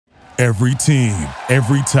Every team,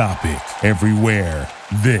 every topic, everywhere.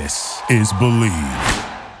 This is Believe.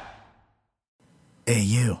 Hey,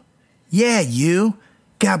 you. Yeah, you.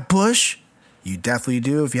 Got Bush? You definitely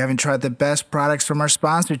do if you haven't tried the best products from our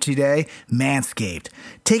sponsor today, Manscaped.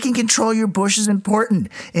 Taking control of your bush is important,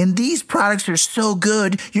 and these products are so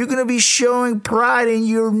good, you're going to be showing pride in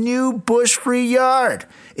your new bush-free yard.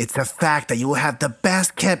 It's a fact that you will have the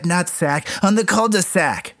best-kept nutsack on the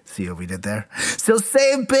cul-de-sac. See what we did there? So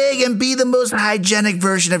save big and be the most hygienic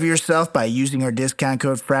version of yourself by using our discount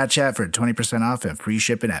code FRATCHAT for 20% off and free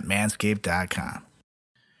shipping at manscaped.com.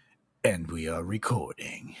 And we are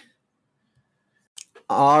recording.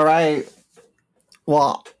 All right.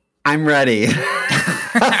 Well, I'm ready.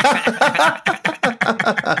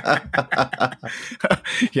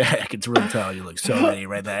 Yeah, I can really tell you look so ready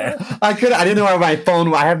right there. I didn't know where my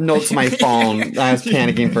phone. I have notes on my phone. I was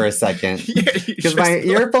panicking for a second because my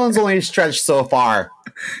earphones only stretch so far.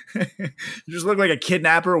 You just look like a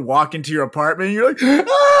kidnapper walk into your apartment and you're like,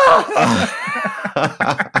 ah!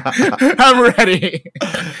 I'm ready.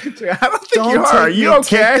 I don't think you are. Are you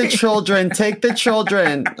okay? Take the children. Take the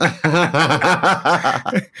children.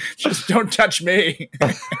 Just don't touch me.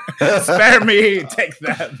 Spare me. Take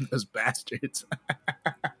them, those bastards.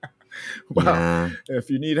 Well, yeah. If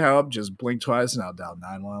you need help, just blink twice and I'll dial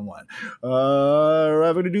 911.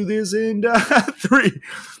 I'm going to do this in 3,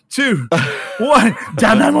 2, 1.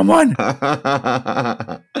 Dial 911.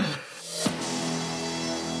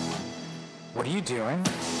 What are you doing?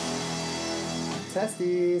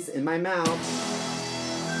 Testes in my mouth.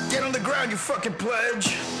 Get on the ground, you fucking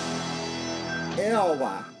pledge. Ew.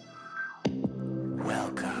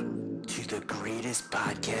 Welcome to the greatest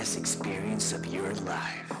podcast experience of your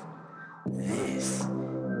life. This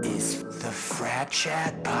is the Frat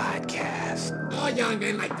Chat Podcast. All young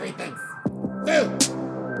men like three things. Food,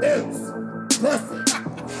 booze, pussy.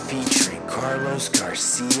 Featuring Carlos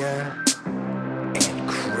Garcia and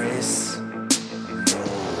Chris Moore.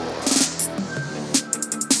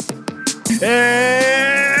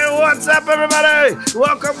 Hey, what's up, everybody?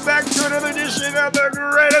 Welcome back to another edition of the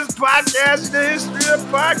greatest podcast in the history of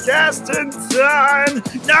podcasting time.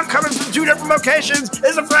 Now coming from 2 different locations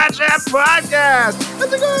is the Frat Chat Podcast.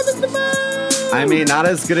 How's it going, Mr. Man? I mean, not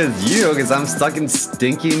as good as you, because I'm stuck in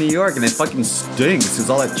stinky New York, and it fucking stinks, because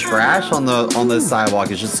all that trash on the sidewalk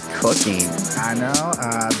is just cooking. I know.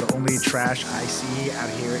 The only trash I see out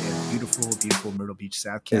here in beautiful Myrtle Beach,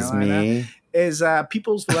 South Carolina is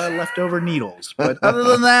people's leftover needles. But other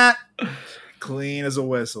than that, clean as a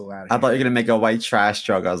whistle out here. I thought you were going to make a white trash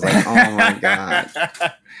joke. I was like, oh my God.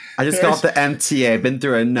 I just got off the MTA. Been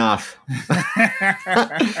through enough.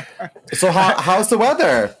 So how's the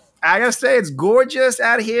weather? I gotta say, it's gorgeous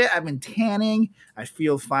out here. I've been tanning. I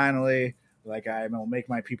feel finally like I will make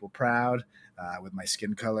my people proud with my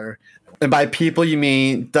skin color. And by people, you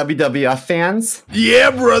mean WWF fans?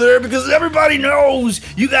 Yeah, brother, because everybody knows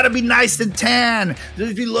you gotta be nice and tan.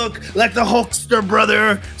 If you look like the Hulkster,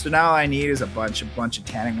 brother. So now all I need is a bunch of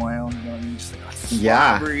tanning oil. You know what I mean? Just like a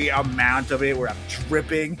slobbery amount of it where I'm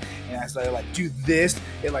dripping. And I start like do this.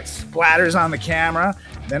 It like splatters on the camera.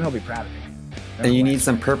 Then he'll be proud of me. And you need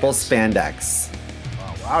some purple spandex.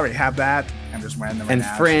 Well, I already have that. I'm just wearing them right and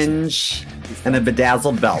now. Fringe and a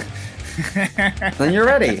bedazzled belt. Then you're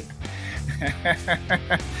ready.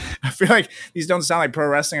 I feel like these don't sound like pro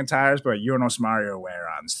wrestling attires, but you and Osmario wear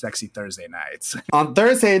on sexy Thursday nights. On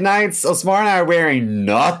Thursday nights, Osmar and I are wearing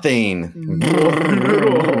nothing.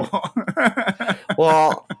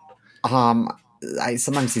 Well,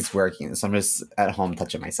 sometimes he's working, so I'm just at home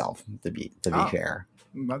touching myself, to be fair.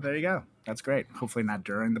 Well, there you go. That's great. Hopefully not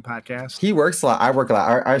during the podcast. He works a lot. I work a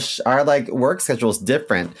lot. Our like work schedule is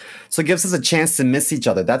different, so it gives us a chance to miss each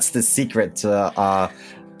other. That's the secret to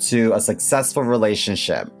a successful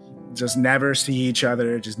relationship. Just never see each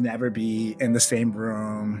other. Just never be in the same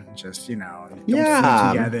room. Just don't sleep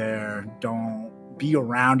together. Don't be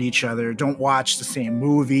around each other. Don't watch the same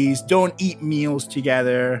movies. Don't eat meals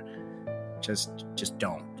together. Just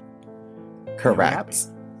don't. Correct.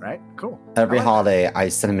 Right? Cool. Every holiday, I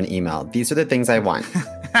send him an email. These are the things I want.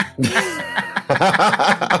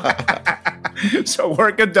 So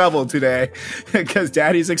work a double today because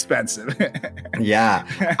daddy's expensive. Yeah.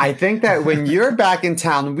 I think that when you're back in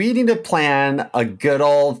town, we need to plan a good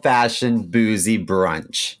old-fashioned boozy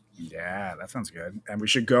brunch. Yeah, that sounds good. And we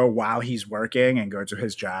should go while he's working and go to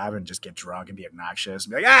his job and just get drunk and be obnoxious.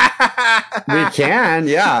 And be like, We can,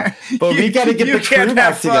 yeah. But we got to get the crew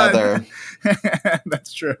back together.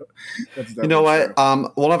 That's true. You know what?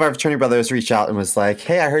 One of our fraternity brothers reached out and was like,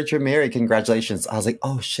 "Hey, I heard you're married. Congratulations." I was like,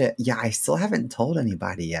 "Oh shit, yeah, I still haven't told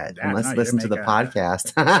anybody yet. Yeah, Let's listen to the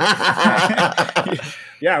podcast."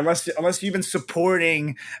 Yeah, unless you've been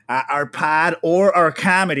supporting our pod or our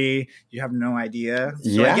comedy, you have no idea. So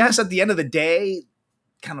Yeah. I guess at the end of the day,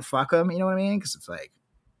 kind of fuck them. You know what I mean? Because it's like,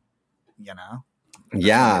 you know,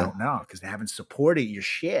 I don't know because they haven't supported your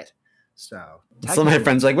shit. So my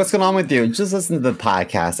friends are like, what's going on with you? Just listen to the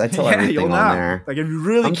podcast. I tell you'll everything know. on there. Like if you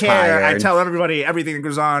really I'm care, I tired. tell everybody everything that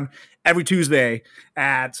goes on every Tuesday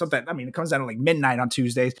at something. I mean, it comes down to like midnight on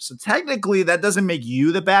Tuesdays. So technically, that doesn't make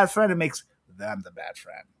you the bad friend. It makes them the bad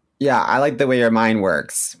friend. Yeah, I like the way your mind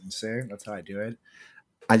works. You see, that's how I do it.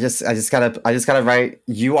 I just gotta write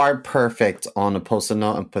 "You are perfect" on a post-it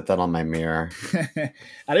note and put that on my mirror. I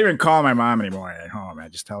don't even call my mom anymore at home. I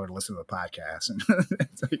just tell her to listen to the podcast, and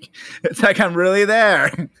it's like I'm really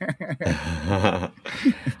there.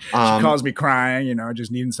 She calls me crying, you know,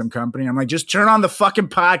 just needing some company. I'm like, just turn on the fucking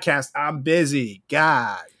podcast. I'm busy.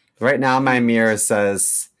 God. Right now, my mirror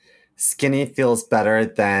says, "Skinny feels better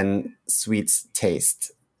than sweets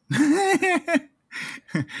taste."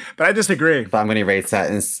 But I disagree. But I'm going to erase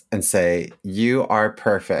that and say, "You are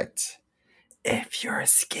perfect if you're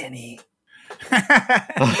skinny."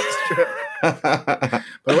 It's true. By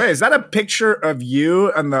the way, is that a picture of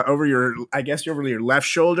you on the over your left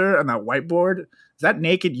shoulder on that whiteboard? Is that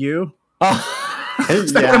naked you?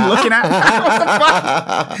 Is that what I'm looking at?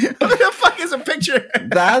 What the fuck is a picture?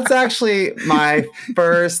 That's actually my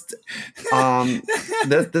first.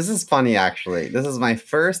 This is funny. Actually, this is my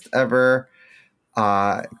first ever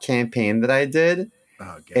campaign that I did,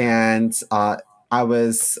 and I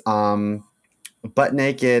was butt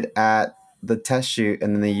naked at the test shoot,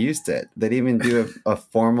 and then they used it. They didn't even do a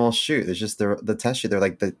formal shoot. It's just the test shoot. They're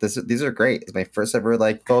like, these are great. It's my first ever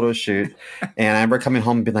like photo shoot, and I remember coming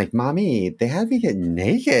home and being like, "Mommy, they had me get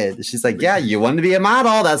naked." She's like, "Yeah, you wanted to be a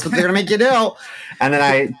model. That's what they're gonna make you do." And then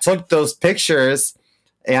I took those pictures,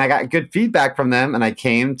 and I got good feedback from them. And I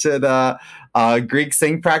came to the Greek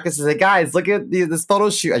sing practice and said, "Guys, look at this photo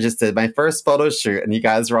shoot I just did, my first photo shoot." And you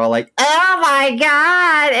guys were all like, "Oh my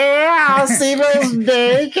God, ew, Siba's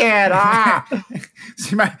naked."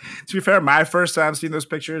 To be fair, my first time seeing those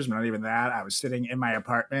pictures, not even that. I was sitting in my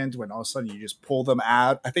apartment when all of a sudden you just pull them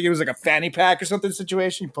out. I think it was like a fanny pack or something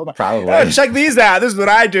situation. You pull them Probably. out. Oh, check these out. This is what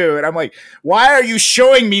I do. And I'm like, why are you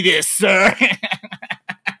showing me this, sir?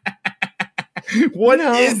 What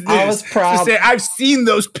is this? I was proud. I've seen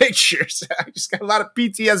those pictures. I just got a lot of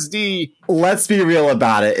PTSD. Let's be real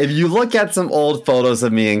about it. If you look at some old photos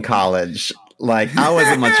of me in college, like I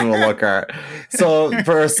wasn't much of a looker. So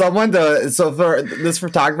for this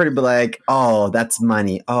photographer to be like, "Oh, that's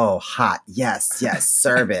money. Oh, hot. Yes,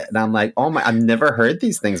 serve it." And I'm like, "Oh my, I've never heard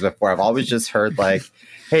these things before. I've always just heard like,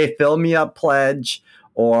 hey, fill me up pledge,"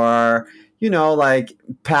 or, you know, like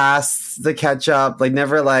pass the ketchup, like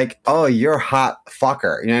never like, "Oh, you're hot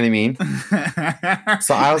fucker." You know what I mean?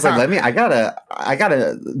 So I was like, I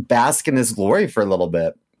gotta bask in this glory for a little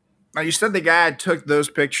bit. Now, you said the guy took those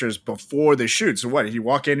pictures before the shoot. So what? Did he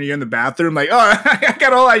walk in and you're in the bathroom like, "Oh, I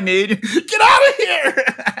got all I need. Get out of here."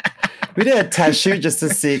 We did a test shoot just to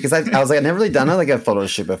see, because I was like, I've never really done like a photo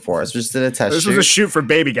shoot before. So we just did a test shoot. This was a shoot for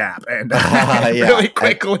Baby Gap. And really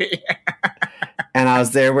quickly. And I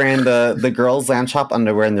was there wearing the girls' lamb chop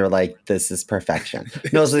underwear, and they're like, "This is perfection."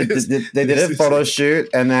 No, so they did a photo shoot,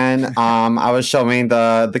 and then I was showing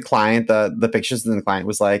the client the pictures, and the client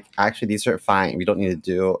was like, "Actually, these are fine. We don't need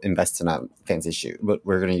to invest in a fancy shoot, but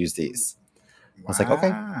we're going to use these." I was like, "Okay,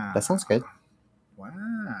 that sounds good." Wow.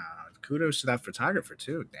 Kudos to that photographer,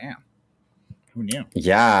 too. Damn. Who knew?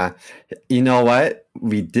 Yeah. You know what?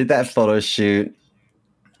 We did that photo shoot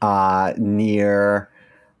near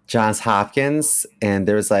Johns Hopkins, and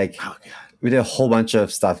there was like, we did a whole bunch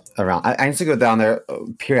of stuff around. I used to go down there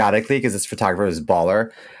periodically because this photographer was baller.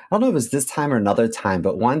 I don't know if it was this time or another time,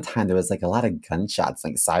 but one time there was like a lot of gunshots,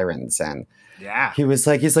 like sirens, and yeah, he's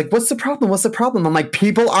like, "What's the problem? What's the problem?" I'm like,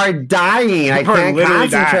 "People are dying. I can't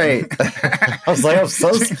concentrate." I was like, I'm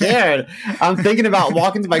so scared. I'm thinking about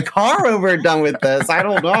walking to my car when we're done with this. I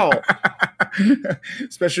don't know.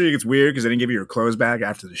 Especially it's weird because they didn't give you your clothes back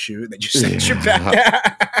after the shoot. They just sent you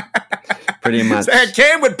back. Pretty much. So it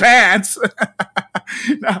came with pants.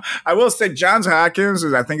 Now, I will say Johns Hopkins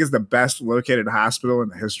is the best located hospital in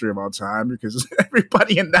the history of all time because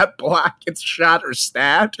everybody in that block gets shot or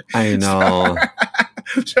stabbed. I know.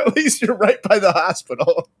 So at least you're right by the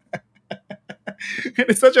hospital. And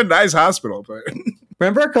it's such a nice hospital. But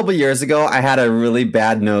remember a couple years ago, I had a really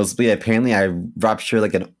bad nosebleed. Apparently, I ruptured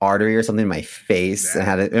like an artery or something in my face and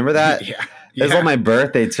had it. Remember that? Yeah. It was on my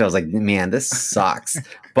birthday too. I was like, "Man, this sucks."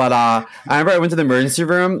 But I remember I went to the emergency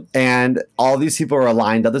room and all these people were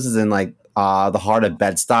lined up. This is in like the heart of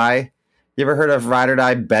Bed-Stuy. You ever heard of Ride or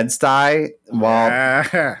Die Bed-Stuy?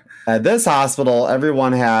 Well, At this hospital,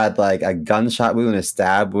 everyone had like a gunshot wound, a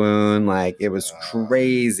stab wound. Like it was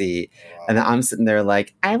crazy. And I'm sitting there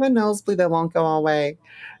like, I have a nosebleed that won't go away.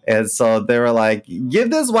 And so they were like, give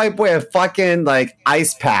this white boy a fucking like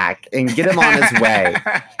ice pack and get him on his way.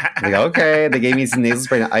 I'm like, okay. They gave me some nasal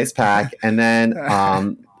spray and an ice pack. And then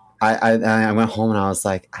I went home and I was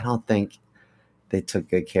like, I don't think they took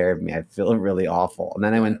good care of me. I feel really awful. And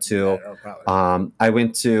then I went to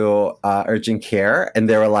urgent care and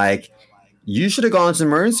they were like, you should have gone to the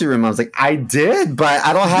emergency room. I was like, I did, but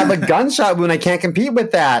I don't have a gunshot wound. I can't compete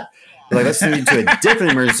with that. They're like, let's send you to a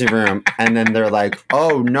different emergency room. And then they're like,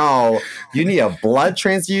 oh no, you need a blood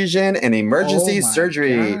transfusion and emergency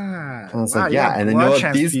surgery. God. I was like, yeah. And then you know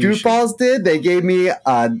what these goofballs did? They gave me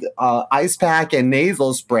a ice pack and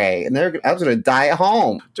nasal spray. And I was going to die at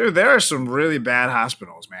home. Dude, there are some really bad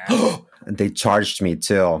hospitals, man. And they charged me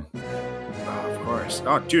too.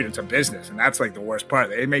 Oh, dude, it's a business, and that's like the worst part.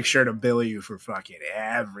 They make sure to bill you for fucking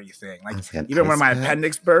everything. Like even when my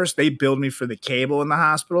appendix burst, they billed me for the cable in the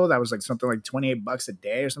hospital. That was like something like $28 a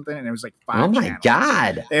day or something, and it was like 5 Oh my channels.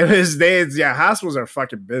 God! It was hospitals are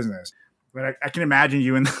fucking business. But I can imagine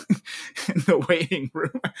you in the waiting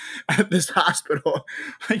room at this hospital,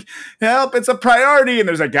 like, help, it's a priority, and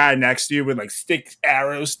there's a guy next to you with like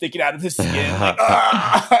arrows sticking out of his skin. Like,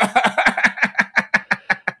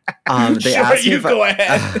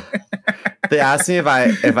 They asked me if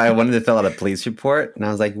I wanted to fill out a police report, and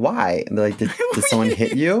I was like, why? And they're like, did someone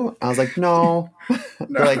hit you? I was like, no.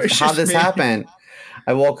 They're like, how'd this happen?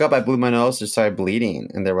 I woke up, I blew my nose, and started bleeding,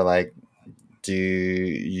 and they were like, do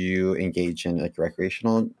you engage in like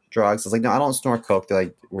recreational drugs? I was like, no, I don't snort coke. They're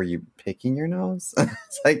like, were you picking your nose?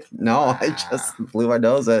 It's like, no, I just blew my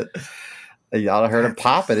nose at. Y'all heard it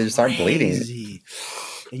pop, and it just started bleeding.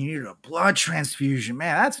 And you need a blood transfusion.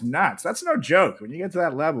 Man, that's nuts. That's no joke. When you get to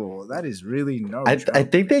that level, that is really no joke. I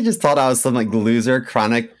think they just thought I was some like loser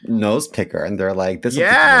chronic nose picker. And they're like, this will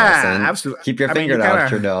absolutely. Keep your finger out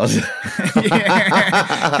your nose.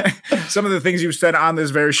 Some of the things you've said on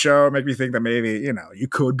this very show make me think that maybe, you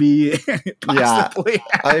could be possibly.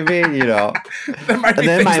 Yeah. I mean, there might be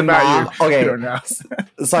things about mom, you. Okay. You don't know.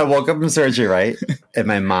 So I woke up from surgery, right? And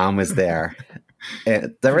my mom was there.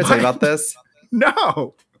 And did I ever tell you about this?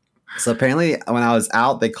 No. So apparently when I was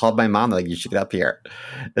out, they called my mom. They're like, you should get up here.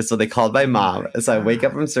 And so they called my mom. And so I wake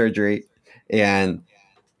up from surgery and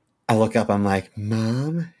I look up. I'm like,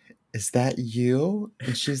 Mom, is that you?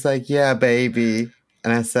 And she's like, yeah, baby.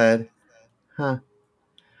 And I said, huh,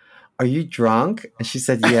 are you drunk? And she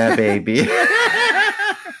said, yeah, baby.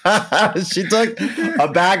 She took a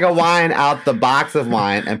bag of wine out the box of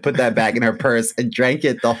wine and put that back in her purse and drank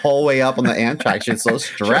it the whole way up on the Amtrak. She was so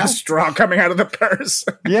stressed. Straw coming out of the purse.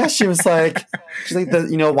 Yeah, she's like,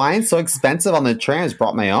 wine's so expensive on the train. I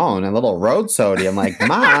brought my own, a little road soda. I'm like,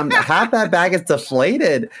 Mom, half that bag is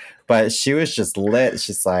deflated. But she was just lit.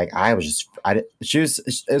 She's like, it was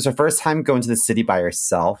her first time going to the city by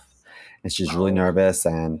herself. And she's really nervous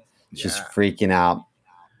and she's freaking out.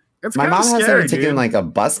 My mom hasn't ever taken like a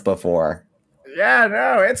bus before. Yeah,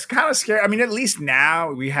 no, it's kind of scary. I mean, at least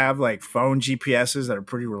now we have like phone GPSs that are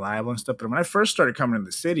pretty reliable and stuff. But when I first started coming to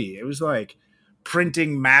the city, it was like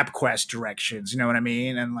printing MapQuest directions. You know what I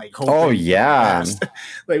mean? And like, oh yeah,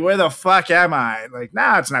 like where the fuck am I? Like,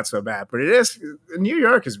 nah, it's not so bad, but it is. New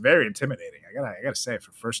York is very intimidating. I gotta say,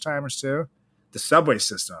 for first timers too. The subway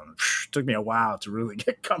system took me a while to really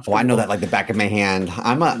get comfortable. Oh, I know that like the back of my hand.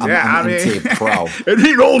 I'm an MTA pro. And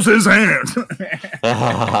he knows his hands.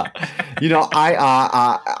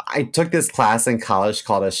 I took this class in college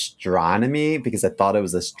called astronomy because I thought it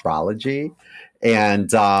was astrology, and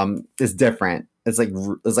it's different. It's like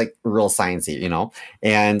real sciencey,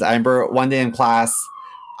 And I remember one day in class,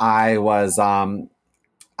 I was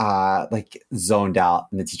like zoned out,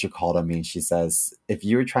 and the teacher called on me and she says, if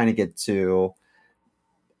you were trying to get to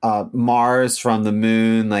Mars from the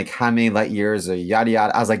moon, like how many light years or yada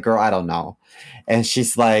yada. I was like, girl, I don't know. And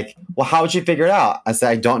she's like, well, how would you figure it out? I said,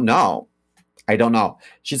 I don't know.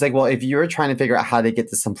 She's like, well, if you were trying to figure out how to get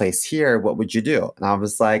to someplace here, what would you do? And I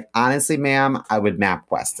was like, honestly, ma'am, I would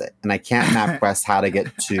MapQuest it. And I can't MapQuest how to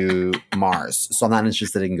get to Mars. So I'm not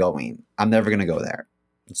interested in going. I'm never going to go there.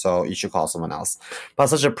 So you should call someone else. But I was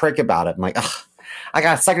such a prick about it. I'm like, ugh. I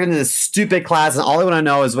got sucked into this stupid class, and all I want to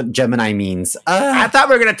know is what Gemini means. I thought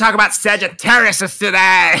we were going to talk about Sagittarius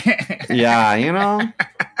today. Yeah,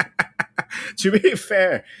 To be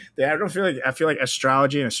fair, I feel like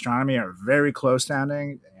astrology and astronomy are very close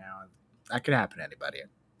sounding. That could happen to anybody.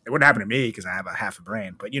 It wouldn't happen to me because I have half a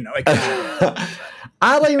brain, but it could happen.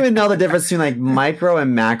 I don't even know the difference between like micro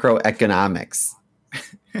and macroeconomics.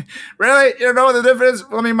 Really? You don't know what the difference?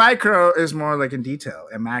 Well, I mean, micro is more like in detail,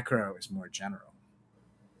 and macro is more general.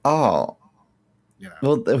 Oh. You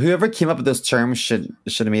know? Well, whoever came up with those terms should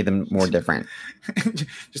have made them more different.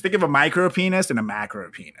 Just think of a micro penis and a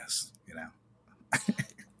macro penis, you know?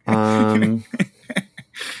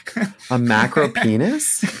 A macro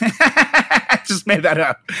penis? Just made that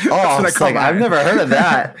up. Oh, I've never heard of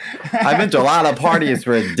that. I've been to a lot of parties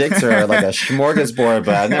where dicks are like a smorgasbord,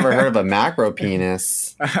 but I've never heard of a macro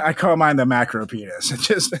penis. I call mine the macro penis.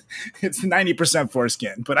 It's 90%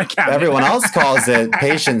 foreskin, but I count Everyone else calls it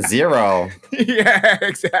patient zero. Yeah,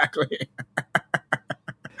 exactly.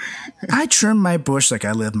 I trim my bush like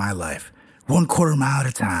I live my life. 1/4 mile at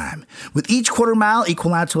a time. With each 1/4 mile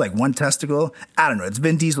equal out to like 1 testicle. I don't know, it's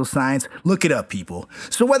Vin Diesel science. Look it up, people.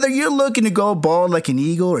 So whether you're looking to go bald like an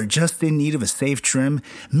eagle or just in need of a safe trim,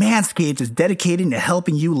 Manscaped is dedicated to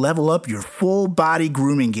helping you level up your full body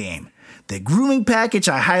grooming game. The grooming package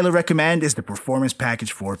I highly recommend is the Performance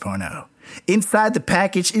Package 4.0. Inside the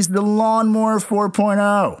package is the Lawnmower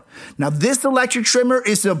 4.0. Now this electric trimmer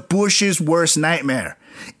is a bush's worst nightmare.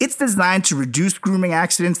 It's designed to reduce grooming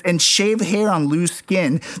accidents and shave hair on loose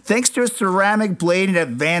skin thanks to a ceramic blade and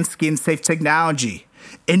advanced skin-safe technology.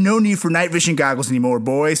 And no need for night vision goggles anymore,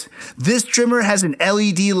 boys. This trimmer has an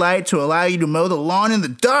LED light to allow you to mow the lawn in the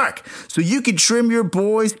dark, so you can trim your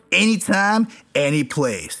boys anytime, any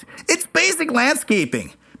place. It's basic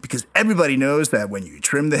landscaping, because everybody knows that when you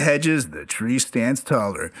trim the hedges, the tree stands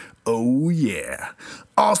taller. Oh yeah.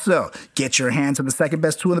 Also, get your hands on the second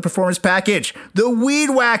best tool in the Performance Package, the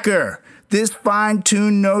Weed Whacker. This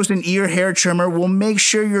fine-tuned nose and ear hair trimmer will make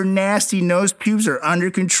sure your nasty nose pubes are under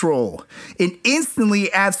control. And instantly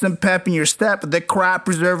add some pep in your step with the Crop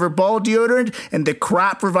Preserver Ball Deodorant and the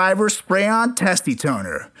Crop Reviver Spray-On Testy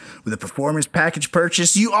Toner. With a Performance Package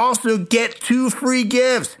purchase, you also get 2 free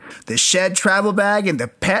gifts: the Shed Travel Bag and the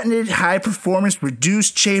patented high-performance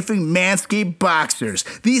reduced chafing Manscaped Boxers.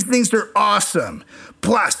 These things are awesome.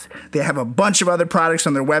 Plus, they have a bunch of other products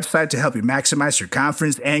on their website to help you maximize your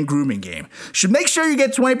confidence and grooming game. Should make sure you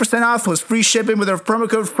get 20% off plus free shipping with our promo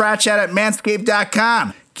code FRATCHAT at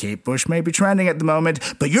manscaped.com. Kate Bush may be trending at the moment,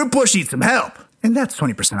 but your bush needs some help. And that's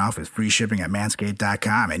 20% off with free shipping at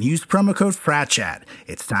manscaped.com and use promo code FRATCHAT.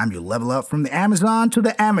 It's time you level up from the Amazon to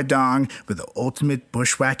the Amadong with the ultimate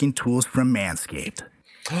bushwhacking tools from Manscaped.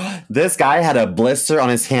 This guy had a blister on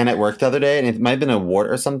his hand at work the other day, and it might have been a wart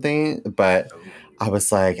or something, but I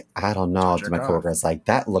was like, I don't know. To my coworker, I was like,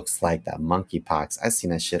 that looks like that monkeypox. I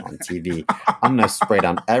seen that shit on TV. I'm gonna spray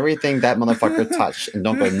down everything that motherfucker touched, and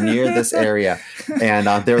don't go near this area. And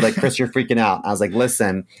they were like, Chris, you're freaking out. I was like,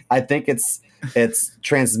 listen, I think it's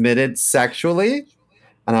transmitted sexually.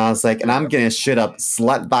 And I was like, and I'm getting shit up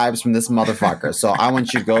slut vibes from this motherfucker. So I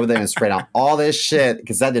want you to go over there and spray down all this shit,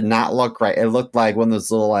 because that did not look right. It looked like one of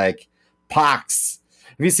those little like pox.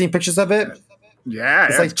 Have you seen pictures of it? Yeah,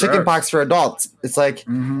 it's like chicken pox for adults. It's like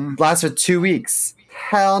lasts for 2 weeks.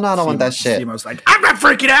 Hell no, I don't want that shit. Simo's like, I'm not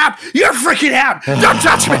freaking out. You're freaking out. Don't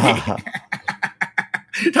touch me.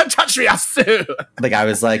 Don't touch me. I'll sue. The guy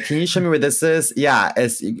was like, can you show me where this is? Yeah,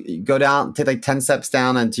 you go down, take like 10 steps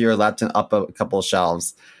down and to your left and up a couple of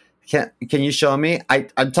shelves. Can you show me?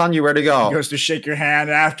 I'm telling you where to go. He goes to shake your hand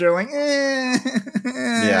after, like,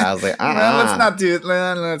 Yeah, I was like, let's not do it.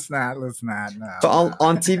 Let's not. No. But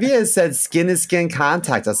on TV, it said skin to skin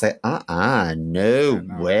contact. I was like, no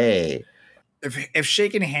way. If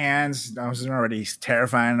shaking hands wasn't already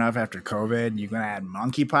terrifying enough after COVID, you're gonna add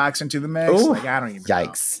monkeypox into the mix. Ooh, like, I don't even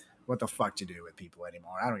know what the fuck to do with people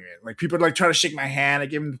anymore. I don't even like. People are like trying to shake my hand. I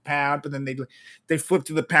give them the pound, but then they flip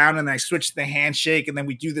to the pound and I switch to the handshake, and then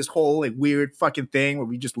we do this whole like weird fucking thing where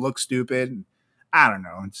we just look stupid. And I don't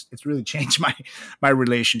know. It's really changed my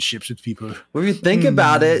relationships with people. When you think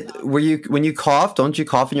about it, when you cough, don't you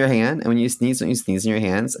cough in your hand? And when you sneeze, don't you sneeze in your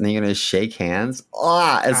hands? And then you're gonna shake hands.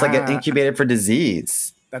 It's like an incubator for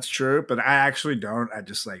disease. That's true, but I actually don't. I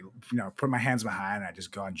just like, put my hands behind and I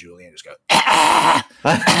just go on Julie and just go,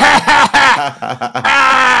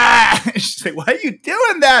 She's like, why are you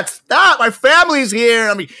doing that? Stop. My family's here.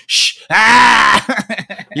 I mean, shh.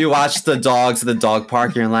 You watch the dogs at the dog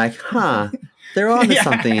park and you're like, they're on to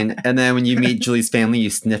something. And then when you meet Julie's family, you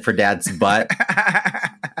sniff her dad's butt.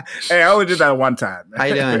 Hey, I only did that one time. How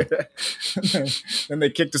you doing? Then they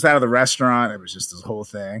kicked us out of the restaurant. It was just this whole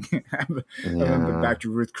thing. I've been back to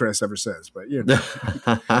Ruth Chris ever since. But they're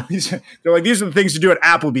like, these are the things to do at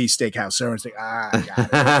Applebee's Steakhouse. So it's like,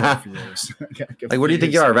 got it. Like, what do you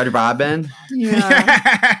think you are, Red Robin?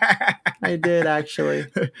 Yeah. I did actually.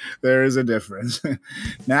 There is a difference.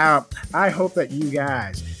 Now, I hope that you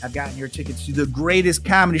guys have gotten your tickets to the greatest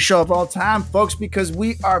comedy show of all time, folks, because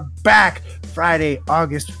we are back Friday,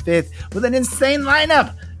 August 5th with an insane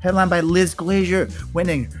lineup. Headlined by Liz Glazier,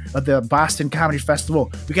 winning of the Boston Comedy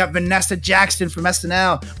Festival. We got Vanessa Jackson from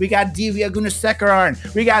SNL. We got Divya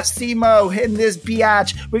Gunasekaran. We got Simo hitting this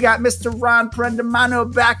biatch. We got Mr. Ron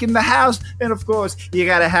Prendamano back in the house. And of course, you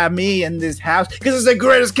gotta have me in this house because it's the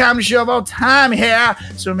greatest comedy show of all time here.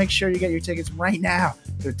 So make sure you get your tickets right now.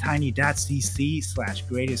 Go to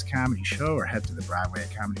tiny.cc/greatest comedy show or head to the Broadway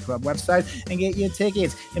Comedy Club website and get your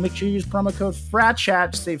tickets. And make sure you use promo code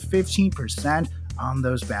FRATCHAT to save 15% on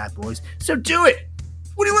those bad boys. So do it.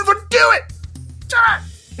 What do you want for? Do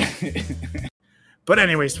it. But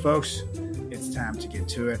anyways, folks, it's time to get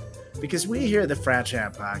to it because we here at the Frat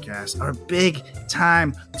Chat Podcast are big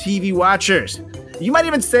time TV watchers. You might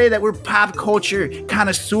even say that we're pop culture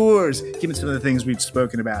connoisseurs, given some of the things we've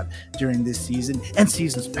spoken about during this season and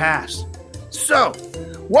seasons past. So,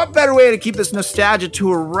 what better way to keep this nostalgia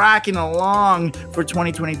tour rocking along for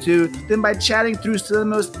 2022 than by chatting through some of the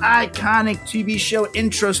most iconic TV show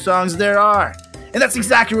intro songs there are? And that's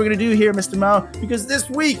exactly what we're going to do here, Mr. Mo, because this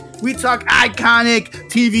week we talk iconic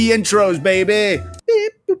TV intros, baby.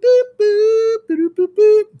 Beep, boop, boop, boop, boop, boop,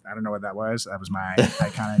 boop. I don't know what that was. That was my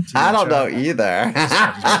iconic TV I don't show. know either.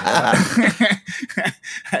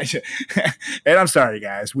 And I'm sorry,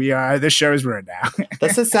 guys. This show is ruined now.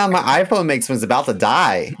 That's the sound my iPhone makes when it's about to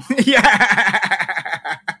die.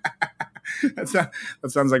 Yeah. That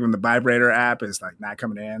sounds like when the vibrator app is like not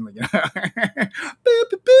coming in, like, you know? Beep,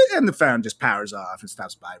 beep, beep, and the phone just powers off and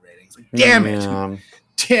stops vibrating. It's like, damn it.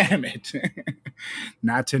 Damn it.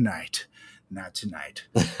 Not tonight. Not tonight.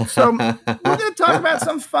 So we're going to talk about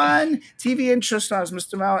some fun TV intro songs,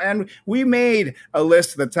 Mr. Mel. And we made a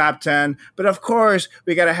list of the top 10. But of course,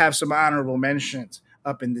 we got to have some honorable mentions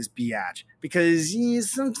up in this biatch. Because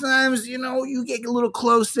sometimes, you get a little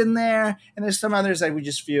close in there. And there's some others that we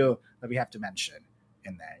just feel that we have to mention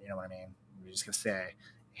in there. You know what I mean? We're just going to say,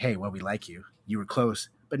 hey, well, we like you. You were close,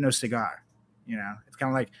 but no cigar. It's kind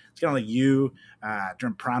of like you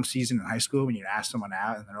during prom season in high school when you ask someone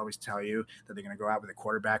out and they always tell you that they're going to go out with a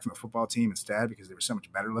quarterback from the football team instead because they were so much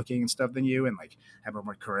better looking and stuff than you and like have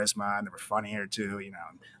more charisma and they were funnier too, a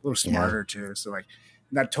little smarter too. So like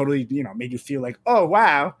that totally, made you feel like, oh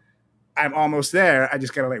wow, I'm almost there. I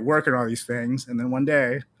just got to like work on all these things and then one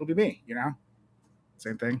day it'll be me,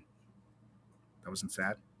 Same thing. That wasn't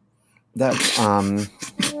sad. That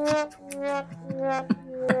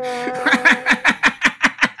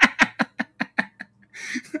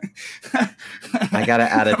I gotta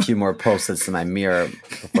add a few more post-its to my mirror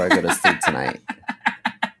before I go to sleep tonight.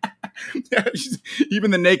 Yeah,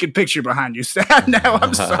 even the naked picture behind you sad now.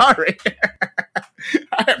 I'm sorry.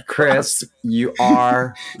 Chris, you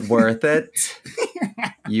are worth it.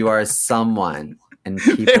 You are someone. And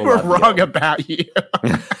people they were wrong you. About you.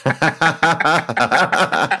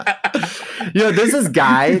 There's this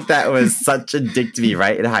guy that was such a dick to me,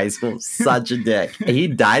 right, in high school. Such a dick. And he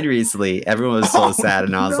died recently. Everyone was so sad.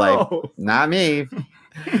 And I was like, not me.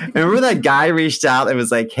 And remember that guy reached out and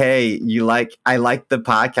was like, hey, I like the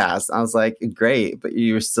podcast. I was like, great, but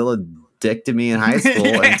you're still a dick to me in high school.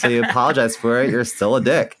 Yeah. Until you apologize for it, you're still a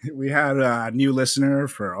dick. We had a new listener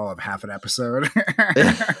for all of half an episode.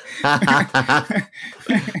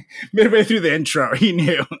 Midway through the intro, he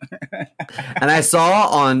knew. And I saw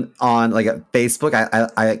on like Facebook,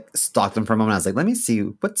 I stalked him for a moment. I was like, let me see,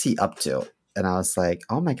 what's he up to? And I was like,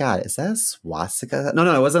 oh my God, is that a swastika?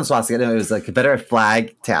 No, it wasn't a swastika. No, it was like a Confederate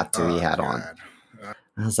flag tattoo he had on.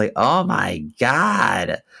 I was like, oh my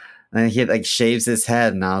God. And he like shaves his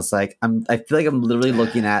head, and I was like, I feel like I'm literally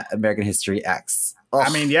looking at American History X. Ugh.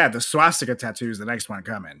 I mean, yeah, the swastika tattoo is the next one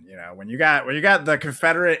coming. When you got the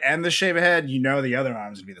Confederate and the shaved head, the other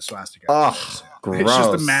arms would be the swastika. Oh, so gross. It's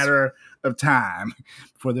just a matter of time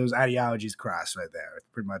before those ideologies cross right there.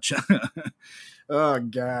 Pretty much. Oh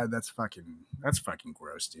God, that's fucking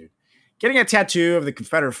gross, dude. Getting a tattoo of the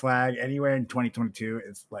Confederate flag anywhere in 2022,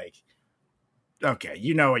 it's like, okay,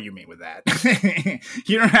 you know what you mean with that.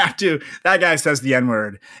 You don't have to. That guy says the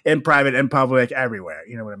N-word in private, in public, everywhere.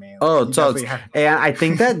 You know what I mean? Oh, totally. And I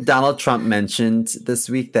think that Donald Trump mentioned this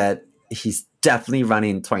week that he's definitely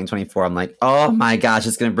running 2024. I'm like, oh my gosh,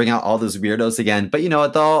 it's going to bring out all those weirdos again. But you know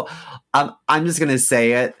what, though? I'm just going to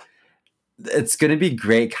say it. It's going to be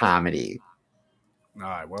great comedy. No,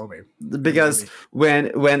 it will be. Because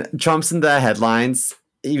when Trump's in the headlines,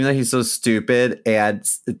 even though he's so stupid and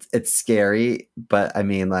it's scary, but I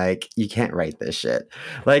mean, like, you can't write this shit.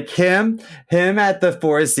 Like him at the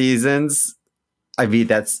Four Seasons. I mean,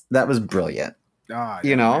 that was brilliant.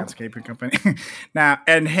 You know? landscaping company. Now,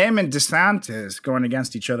 and him and DeSantis going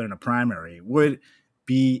against each other in a primary would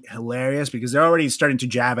be hilarious because they're already starting to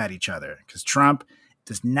jab at each other because Trump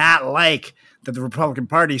does not like that the Republican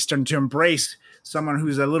Party is starting to embrace someone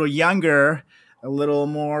who's a little younger, a little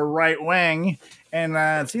more right wing, and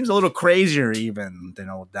it seems a little crazier even than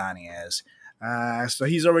old Donnie is. So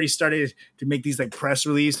he's already started to make these like press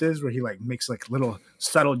releases where he like makes like little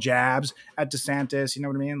subtle jabs at DeSantis. You know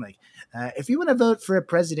what I mean? Like, if you want to vote for a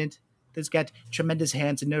president that's got tremendous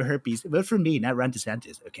hands and no herpes, vote for me, not Ron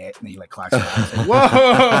DeSantis. Okay, and he like clocks it out. Like, whoa,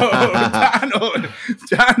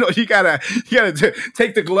 Donald, you gotta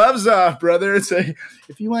take the gloves off, brother. And say,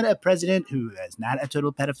 if you want a president who is not a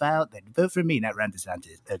total pedophile, then vote for me, not Ron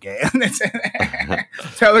DeSantis. Okay, and it's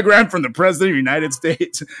telegram from the president of the United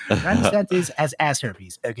States. Ron DeSantis has ass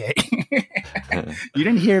herpes. Okay, you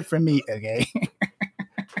didn't hear it from me. Okay.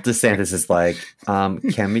 DeSantis is like,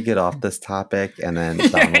 can we get off this topic? And then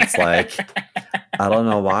Donald's like, I don't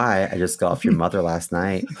know why. I just got off your mother last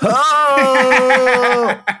night.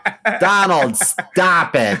 Oh! Donald,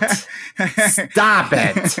 stop it. Stop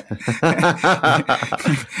it.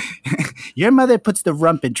 Your mother puts the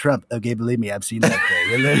rump in Trump. Okay, believe me, I've seen that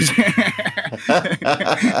thing.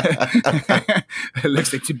 It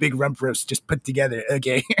looks like two big rump roasts just put together.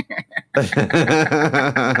 Okay.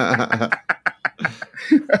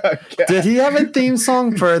 Did he have a theme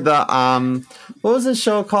song for the what was the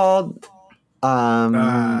show called?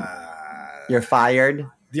 You're Fired.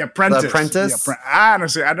 The Apprentice. The Apprentice.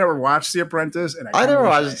 Honestly, I never watched The Apprentice, and I never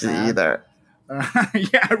watched it either.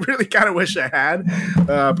 Yeah, I really kind of wish I had,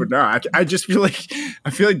 but no, I just feel like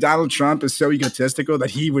Donald Trump is so egotistical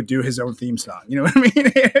that he would do his own theme song. You know what I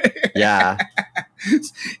mean? Yeah.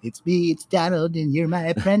 It's me, it's Donald, and you're my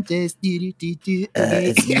apprentice.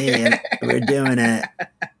 It's me, and we're doing it.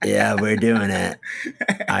 Yeah, we're doing it.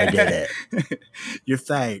 I did it. You're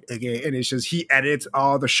fired. Okay, and it's just he edits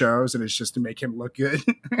all the shows, and it's just to make him look good.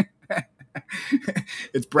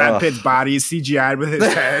 It's Brad Pitt's body CGI'd with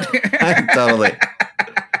his head. Totally.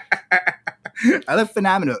 I look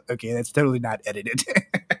phenomenal. Okay, that's totally not edited.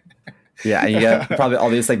 Yeah, and you got probably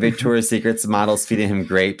all these like Victoria's Secrets models feeding him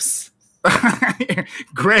grapes.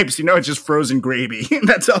 Grapes, it's just frozen gravy.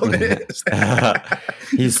 That's all it is.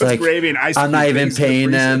 He's like, gravy and ice I'm not even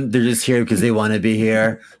paying them. They're just here because they want to be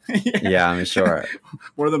here. Yeah, I'm sure.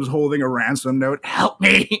 One of them's holding a ransom note. Help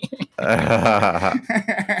me.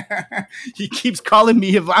 He keeps calling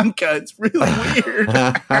me Ivanka. It's really weird.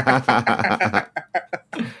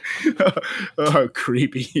 Oh,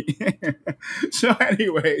 creepy. So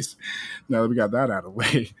anyways, now that we got that out of the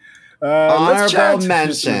way, honorable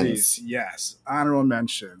mentions. Yes, honorable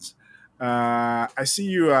mentions. I see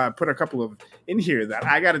you put a couple of in here that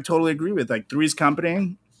I got to totally agree with, like Three's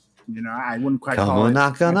Company. I wouldn't quite call it.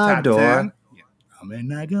 Knock on our door. 10. Come and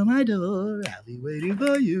knock on my door. I'll be waiting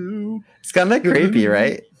for you. It's kind of creepy,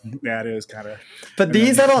 right? Yeah, it is kind of. But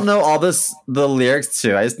these, I don't know all the lyrics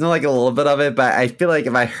to. I just know like a little bit of it, but I feel like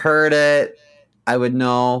if I heard it, I would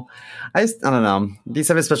know. I don't know. These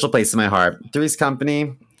have a special place in my heart. Three's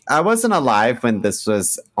Company. I wasn't alive when this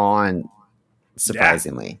was on,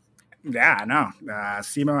 surprisingly. Yeah, I know.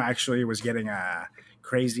 Simo actually was getting a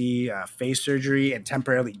crazy face surgery and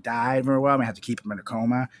temporarily died for a while. We had to keep him in a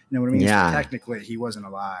coma. You know what I mean? Yeah. So technically, he wasn't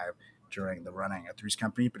alive during the running at Three's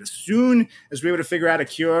Company. But as soon as we were able to figure out a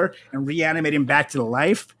cure and reanimate him back to the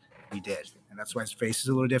life, we did. And that's why his face is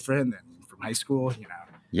a little different than from high school.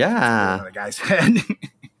 Yeah. The guy's head.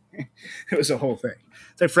 It was a whole thing.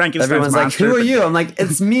 It's like Frankenstein's Everyone's like, monster, who are you? I'm like,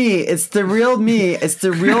 it's me. It's the real me. It's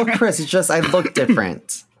the real Chris. It's just I look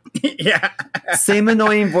different. Yeah. Same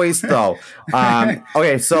annoying voice though.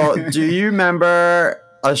 Okay, so do you remember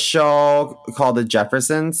a show called The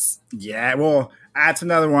Jeffersons? Yeah, well, that's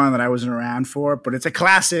another one that I wasn't around for, but it's a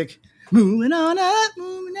classic. Moving on up,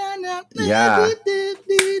 moving on up. Yeah.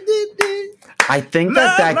 I think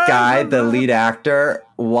that guy, the lead actor,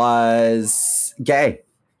 was gay.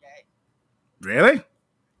 Really?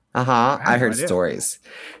 Uh-huh. I heard stories.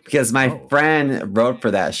 Because my friend wrote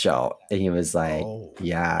for that show, and he was like,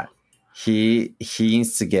 yeah, he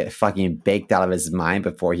needs to get fucking baked out of his mind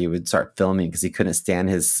before he would start filming because he couldn't stand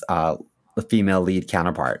his the female lead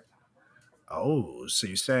counterpart. Oh, so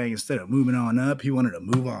you're saying instead of moving on up, he wanted to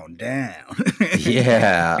move on down.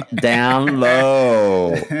 Yeah, down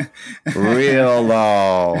low, real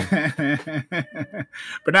low.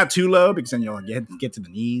 But not too low because then you'll get to the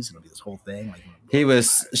knees and it'll be this whole thing. Like, he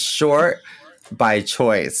was short by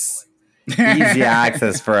choice. Easy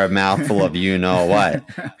access for a mouthful of you know what.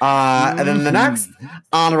 And then the next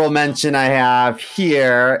honorable mention I have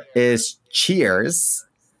here is Cheers.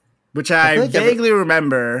 Which I feel like vaguely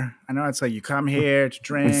remember. I know it's like you come here to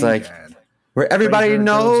drink. It's like and where everybody Frasier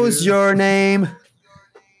knows tells you. your name.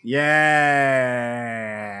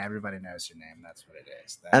 Yeah, everybody knows your name. That's what it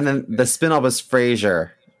is. And then the spin-off was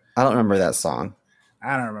Frasier. I don't remember that song.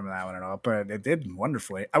 I don't remember that one at all, but it did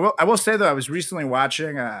wonderfully. I will say though, I was recently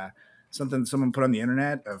watching something someone put on the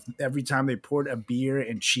internet of every time they poured a beer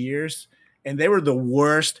in Cheers, and they were the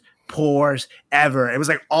worst pours ever. It was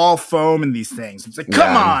like all foam in these things. It's like,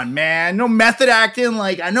 come on, man, no method acting.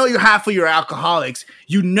 Like, I know you're half of your alcoholics.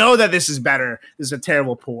 You know that this is better. This is a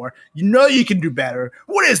terrible pour. You know you can do better.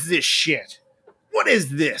 What is this shit? What is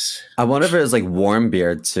this? I wonder if it was like warm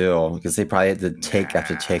beer too, because they probably had to take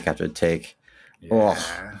after take after take.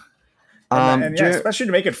 Yeah. And especially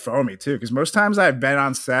to make it foamy too, because most times I've been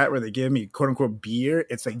on set where they give me quote unquote beer,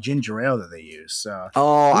 it's like ginger ale that they use. So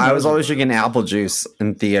I was always drinking apple juice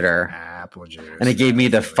in theater. Apple juice, and it gave me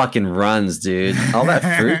the fucking runs, dude. All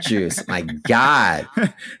that fruit juice, my god.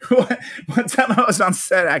 One time I was on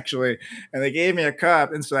set actually, and they gave me a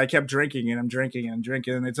cup, and so I kept drinking, and I'm drinking, and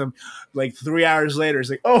it's like 3 hours later, it's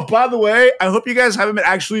like, oh, by the way, I hope you guys haven't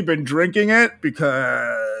actually been drinking it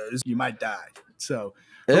because you might die. So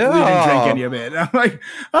hopefully you didn't drink any of it. And I'm like,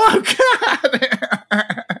 oh god.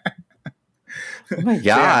 Oh my god.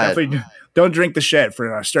 Yeah, definitely don't drink the shit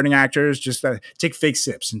for starting actors. Just take fake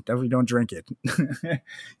sips and definitely don't drink it.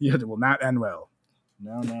 It will not end well.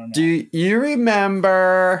 No. Do you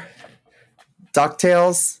remember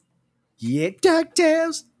DuckTales? Yeah,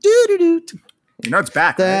 DuckTales. Doo-doo-doo. You know it's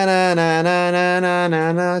back, right?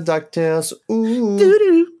 DuckTales. Ooh.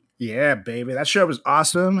 Doo-doo. Yeah, baby. That show was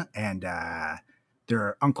awesome. And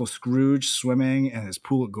their Uncle Scrooge swimming in his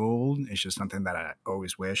pool of gold is just something that I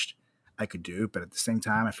always wished I could do. But at the same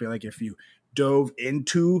time, I feel like if you dove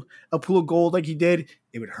into a pool of gold like he did,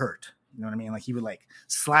 it would hurt. You know what I mean? Like he would like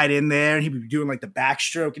slide in there and he'd be doing like the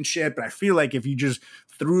backstroke and shit. But I feel like if you just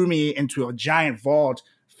threw me into a giant vault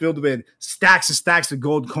filled with stacks and stacks of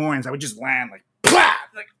gold coins, I would just land like, blah!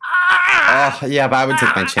 Like, ah! Oh yeah, but I would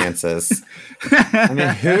take my chances. I mean,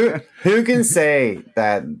 who can say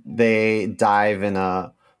that they dive in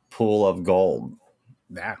a pool of gold?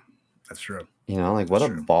 Yeah, that's true. You know, like what a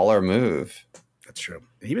baller move. That's true.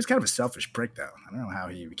 He was kind of a selfish prick, though. I don't know how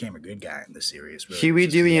he became a good guy in the series. Really. Huey,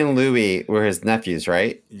 Dewey, and Louie were his nephews,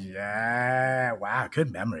 right? Yeah. Wow.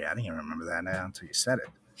 Good memory. I didn't even remember that now until you said it.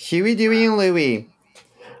 Huey, Dewey, and Louie.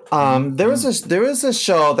 There was a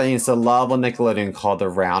show that I used to love on Nickelodeon called The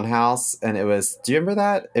Roundhouse, and it was. Do you remember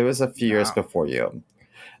that? It was a few years before you,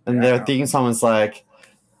 and their theme song was like,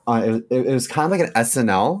 it was kind of like an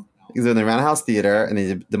SNL. Because they're in the Roundhouse Theater, and they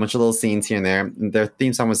did a bunch of little scenes here and there. And their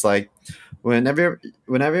theme song was like, whenever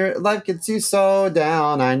life gets you so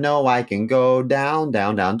down, I know I can go down,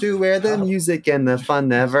 down, down to where the music and the fun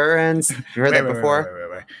never ends. You heard that before?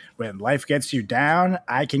 Wait. When life gets you down,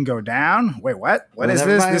 I can go down. Wait, what? What is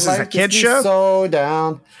this? This is a kid show? So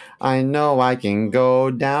down, I know I can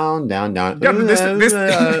go down, down, down. Yeah,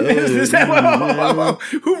 whoa.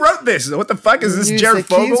 Who wrote this? What the fuck is this? Jared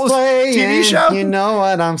Fogel's TV show? You know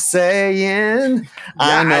what I'm saying?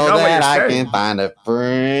 I know that I can find a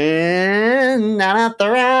friend down at the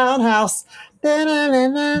Roundhouse. Down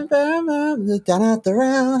at the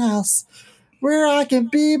Roundhouse. Where I can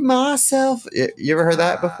be myself. You ever heard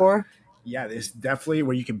that before? Yeah, this definitely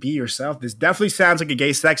where you can be yourself. This definitely sounds like a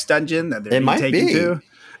gay sex dungeon that they're it might taken be. to.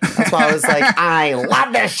 That's why I was like, I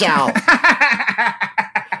love this show.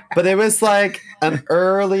 But it was like an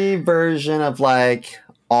early version of like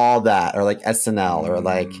All That or like SNL or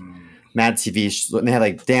like Mad TV. And they had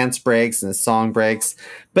like dance breaks and song breaks.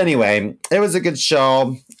 But anyway, it was a good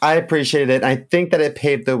show. I appreciated it. I think that it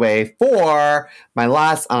paved the way for my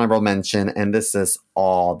last honorable mention, and this is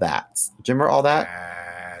All That. Do you remember All That?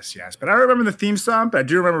 Yes. But I don't remember the theme song, but I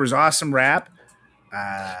do remember it was awesome rap.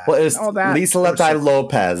 Well, it was Lisa Leti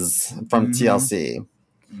Lopez from TLC.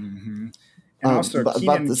 Mm-hmm. And also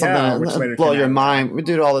Keenan but Kel, which something later blow came your out. mind. We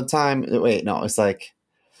do it all the time. Wait, no, it's like,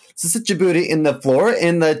 sit your booty in the floor,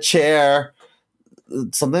 in the chair.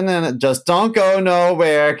 Something in it, just don't go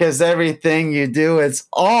nowhere, because everything you do, it's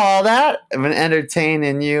all that. I'm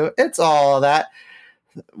entertaining you. It's all that.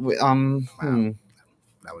 Wow.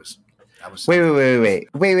 That was Wait.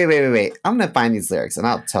 I'm gonna find these lyrics and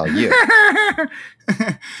I'll tell you.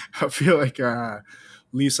 I feel like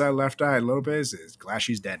Lisa Left Eye Lopez is glad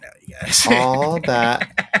she's dead now, you guys. All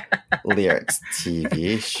That lyrics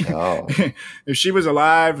TV show. If she was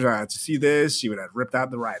alive to see this, she would have ripped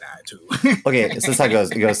out the right eye too. Okay, so this is how it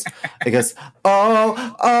goes. It goes, oh,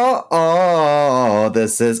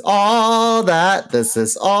 this is all that. This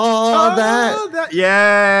is all that.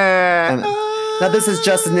 Yeah. Now this is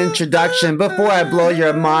just an introduction before I blow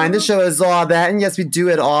your mind. The show is all that, and yes, we do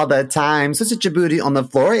it all the time. So sit your booty on the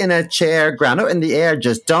floor, in a chair, ground or in the air.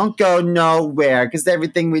 Just don't go nowhere, because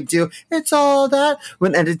everything we do, it's all that.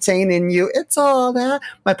 When entertaining you, it's all that.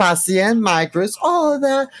 My posse and my crew's all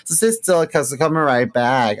that. So sit still, because we're coming right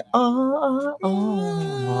back. This all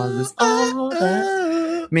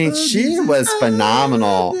that. I mean, she was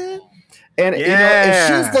phenomenal. And, you know, if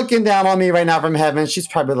she's looking down on me right now from heaven, she's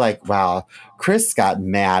probably like, wow, Chris got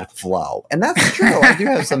mad flow. And that's true. I do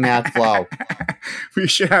have some mad flow. We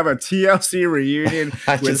should have a TLC reunion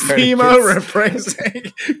with Timo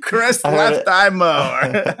replacing Chris Left Eye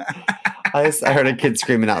Mower. I heard a kid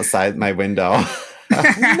screaming outside my window. No!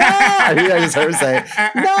 I just heard her say,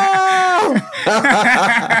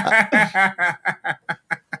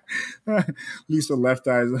 no! Lisa Left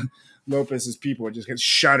Eye Lopez's people just get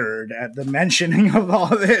shuddered at the mentioning of all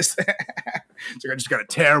this. So I just got a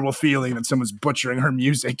terrible feeling that someone's butchering her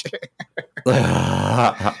music.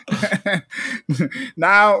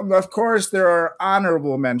 Now, of course, there are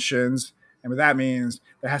honorable mentions, and what that means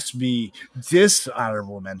there has to be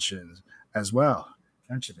dishonorable mentions as well,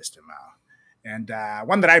 don't you, Mr. Mao? And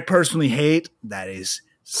one that I personally hate, that is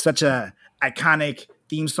such a iconic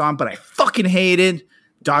theme song, but I fucking hated,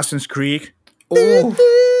 Dawson's Creek. Oh.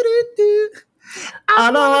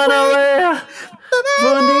 I don't want to wear.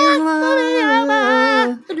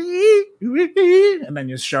 And then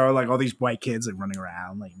you show like all these white kids like running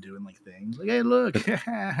around, like doing like things. Like, hey, look,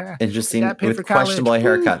 interesting with questionable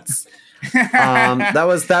haircuts. That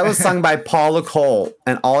was sung by Paula Cole,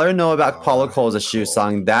 and all I know about Paula Cole is that she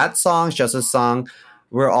sung that song. She also sung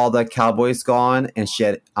 "Where All the Cowboys Gone," and she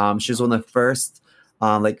was one of the first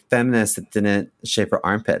like feminists that didn't shave her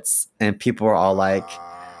armpits, and people were all like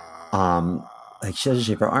she doesn't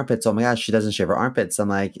shave her armpits. Oh my gosh, she doesn't shave her armpits. I'm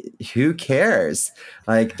like, who cares?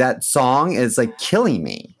 Like, that song is like killing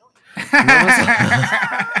me. Who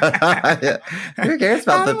cares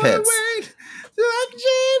about the pits?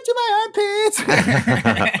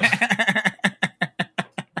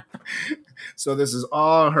 So this is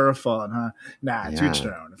all her fault, huh? Nah, to each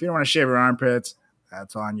their own. If you don't want to shave her armpits,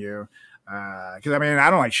 that's on you. Because I mean, I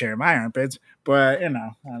don't like shaving my armpits, but you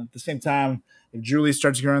know, at the same time, if Julie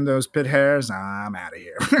starts growing those pit hairs, I'm out of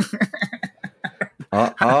here.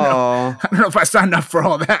 I don't know if I signed up for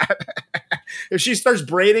all that. If she starts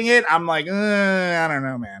braiding it, I'm like, I don't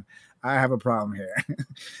know, man. I have a problem here.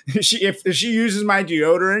 If she uses my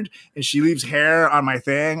deodorant and she leaves hair on my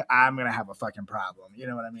thing, I'm gonna have a fucking problem. You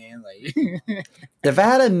know what I mean? Like, if I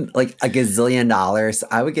had a gazillion dollars,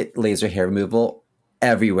 I would get laser hair removal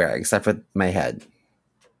everywhere except for my head.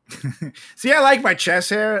 See, I like my chest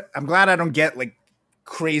hair. I'm glad I don't get like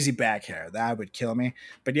crazy back hair. That would kill me.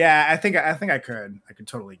 But yeah, I think I could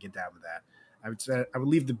totally get down with that. I would say I would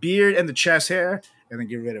leave the beard and the chest hair and then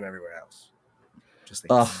get rid of everywhere else. Just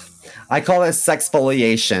like I call it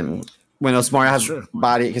sexfoliation. When Osmar has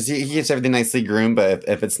body, because he keeps everything nicely groomed, but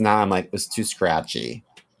if it's not, I'm like, it's too scratchy.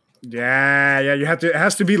 Yeah, you have to. It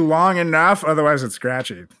has to be long enough, otherwise it's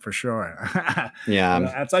scratchy for sure. Yeah,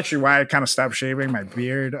 that's actually why I kind of stopped shaving my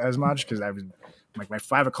beard as much, because I would like my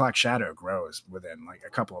 5 o'clock shadow grows within like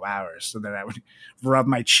a couple of hours, so then I would rub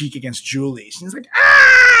my cheek against Julie. She's like,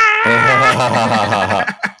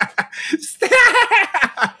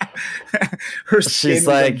 she's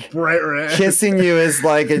like bright red. Kissing you is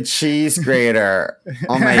like a cheese grater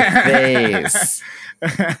on my face.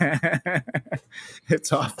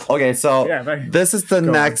 It's awful. Okay, so this is the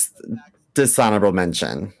next dishonorable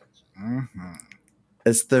mention. Mm-hmm.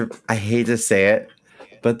 It's I hate to say it,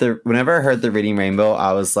 but whenever I heard the Reading Rainbow,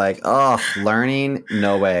 I was like, oh, learning?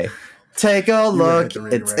 No way. Take a look.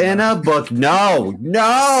 It's in a book. No.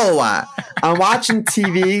 I'm watching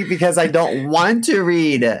TV because I don't want to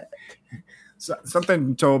read it. So,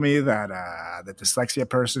 something told me that the dyslexia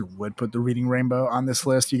person would put the Reading Rainbow on this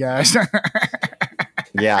list, you guys.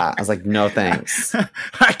 Yeah, I was like, no thanks.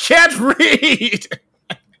 I can't read.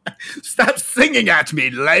 Stop singing at me,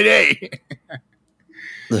 lady.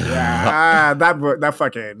 Yeah,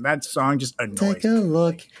 that song just annoys me. Take a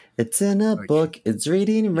look. It's in a book. It's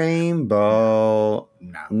Reading Rainbow.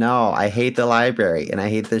 No, I hate the library and I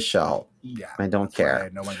hate this show. Yeah, I don't care.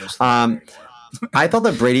 No one goes to the library anymore. I thought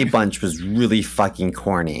the Brady Bunch was really fucking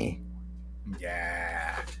corny.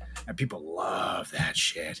 Yeah, and people love that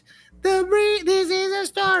shit. This is a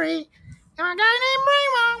story of a guy named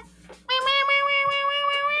Rainbow.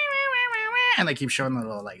 And they keep showing the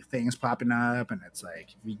little like things popping up, and it's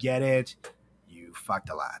like, we get it. You fucked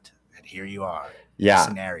a lot, and here you are. Yeah. A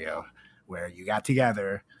scenario where you got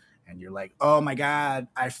together, and you're like, oh my god,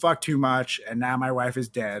 I fucked too much, and now my wife is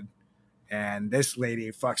dead, and this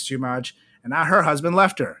lady fucks too much, and now her husband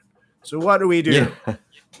left her. So what do we do? Yeah.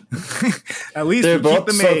 At least They're we keep both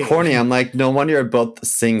the so maid. corny. I'm like, no wonder you're both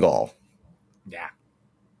single.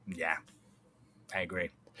 Yeah, I agree.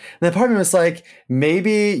 And the part of me was like,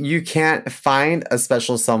 maybe you can't find a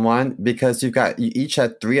special someone because you each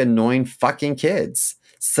had 3 annoying fucking kids.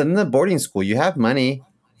 Send them to boarding school. You have money.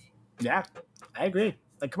 Yeah, I agree.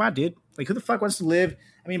 Like, come on, dude. Like, who the fuck wants to live?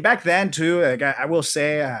 I mean, back then too. Like, I will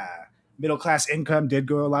say, middle class income did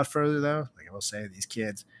go a lot further though. Like, I will say, these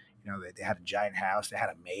kids, you know, they had a giant house, they had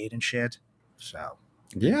a maid and shit. So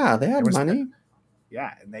Yeah, they had money.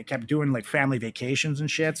 yeah, and they kept doing like family vacations and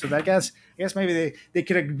shit. So I guess maybe they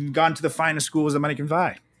could have gone to the finest schools that money can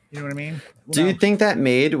buy. You know what I mean? Do you think that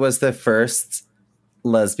maid was the first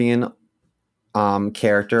lesbian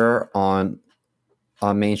character on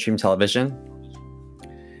mainstream television?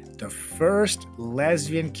 The first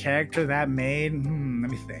lesbian character that made? Let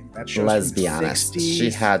me think. That shows Let's from be the honest. 60s.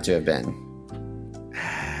 She had to have been.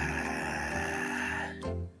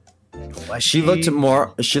 Was She looked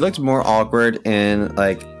more awkward in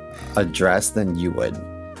like a dress than you would.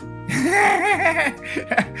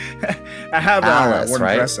 I have Alice, worn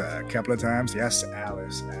right? dress a couple of times. Yes,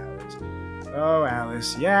 Alice. Oh,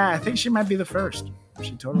 Alice. Yeah, I think she might be the first.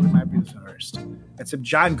 She totally might be the first. Except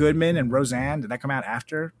John Goodman and Roseanne. Did that come out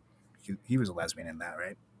after? He was a lesbian in that,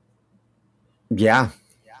 right? Yeah.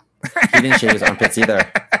 He didn't shave his armpits either.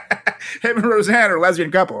 Him and Roseanne are a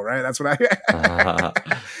lesbian couple, right? That's what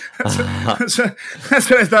that's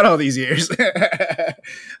what I thought all these years.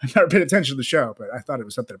 I've never paid attention to the show, but I thought it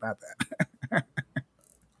was something about that.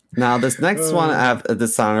 Now, this next one, I have a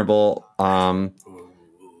dishonorable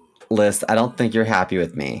list. I don't think you're happy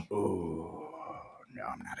with me. Oh, no,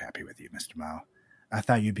 I'm not happy with you, Mr. Mo. I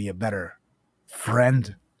thought you'd be a better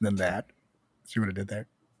friend than that. See what I did there?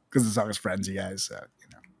 Because the song is Friends, you guys. So, you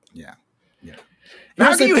know, yeah. How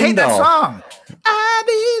Here's do the you thing, hate that though. song? I'll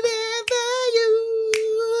be there for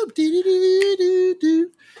you.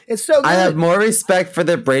 Do-do-do-do-do. It's so good. I have more respect for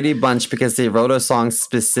the Brady Bunch because they wrote a song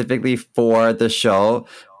specifically for the show,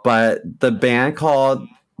 but the band called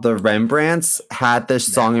the Rembrandts had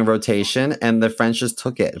this song in rotation and the Friends just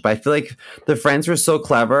took it. But I feel like the Friends were so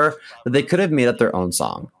clever that they could have made up their own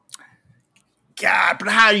song. God, but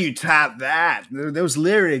how do you top that? Those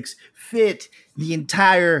lyrics fit the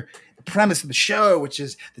entire premise of the show, which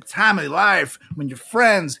is the time of your life when your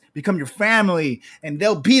friends become your family and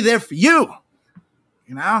they'll be there for you.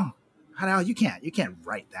 You know? How you can't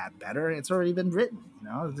write that better. It's already been written, you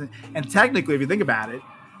know? And technically, if you think about it,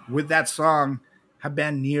 would that song have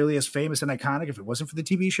been nearly as famous and iconic if it wasn't for the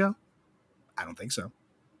TV show? I don't think so.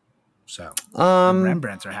 So the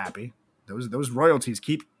Rembrandts are happy. Those royalties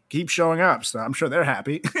keep showing up, so I'm sure they're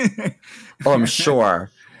happy. Oh, I'm sure.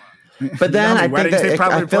 But then I think that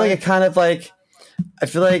I feel like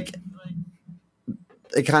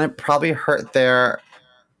it kind of probably hurt their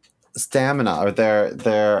stamina or their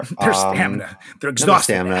stamina. They're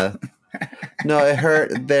exhausted. Stamina. No, it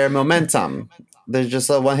hurt their momentum. They're just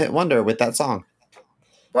a one-hit wonder with that song.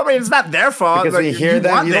 Well, I mean, it's not their fault. Because like, we hear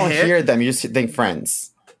them, you don't hit. hear them. You just think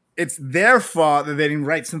Friends. It's their fault that they didn't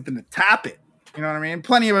write something to top it. You know what I mean?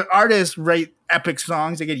 Plenty of artists write epic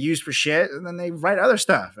songs that get used for shit, and then they write other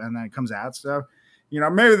stuff, and then it comes out. So, you know,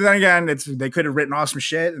 maybe then again, they could have written awesome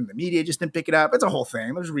shit, and the media just didn't pick it up. It's a whole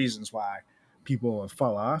thing. There's reasons why people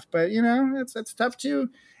fall off, but you know, it's tough to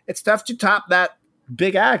top that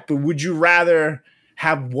big act. But would you rather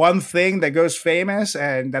have one thing that goes famous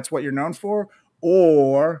and that's what you're known for,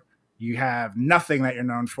 or you have nothing that you're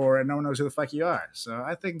known for and no one knows who the fuck you are? So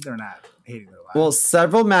I think they're not hating their lives. Well,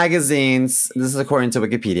 several magazines, this is according to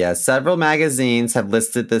Wikipedia, several magazines have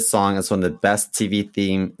listed this song as one of the best TV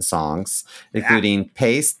theme songs, including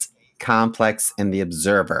Paste, Complex, and The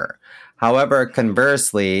Observer. However,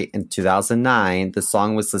 conversely, in 2009, the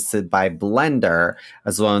song was listed by Blender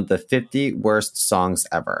as one of the 50 worst songs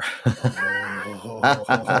ever.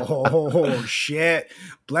 Oh, shit.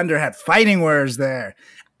 Blender had fighting words there.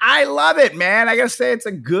 I love it, man. I gotta say, it's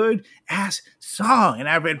a good ass song,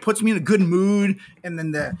 and it puts me in a good mood. And then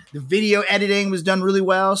the video editing was done really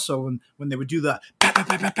well. So when they would do the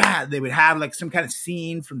they would have like some kind of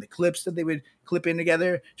scene from the clips that they would clip in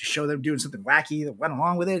together to show them doing something wacky that went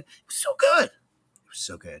along with it. It was so good. It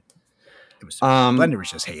was so good. Blender was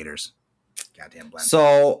just haters. Goddamn Blender.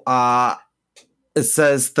 So it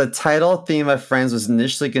says the title theme of Friends was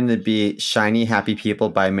initially going to be "Shiny Happy People"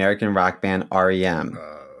 by American rock band REM.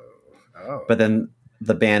 But then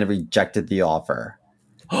the band rejected the offer.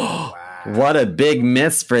 Wow. What a big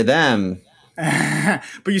miss for them. But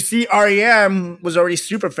you see, REM was already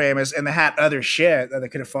super famous and they had other shit that they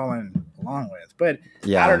could have fallen along along with. But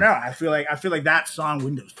Yeah. I don't know. I feel like that song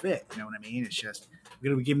wouldn't fit. You know what I mean? It's just we're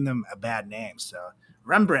gonna be giving them a bad name. So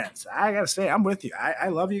Rembrandts, I gotta say, I'm with you. I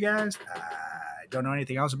love you guys. I don't know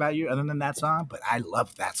anything else about you other than that song, but I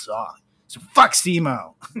love that song. So fuck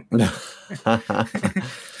SEMO.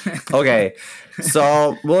 Okay,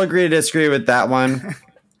 so we'll agree to disagree with that one.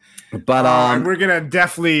 But we're gonna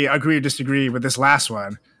definitely agree to disagree with this last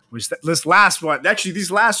one. This last one, actually,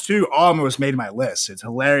 these last two almost made my list. It's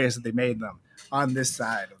hilarious that they made them on this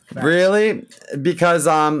side of the fence. Really? Because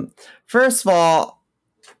first of all,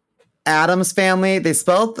 Addams Family, they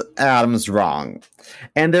spelled Addams wrong.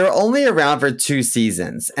 And they were only around for 2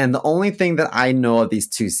 seasons. And the only thing that I know of these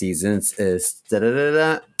 2 seasons is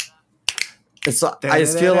I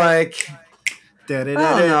just feel like I don't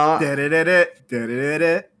know.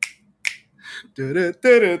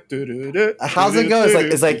 How's it go?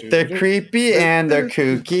 It's like they're creepy and they're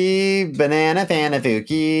kooky. Banana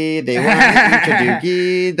fanafuki. They want to eat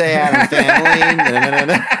kaduki. They have a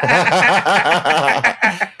family.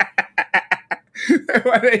 I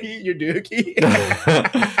want to eat your dookie.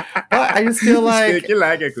 I just feel like you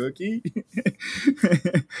like a cookie.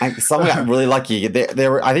 Someone got really lucky. They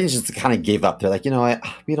were. I think just kind of gave up. They're like, you know what?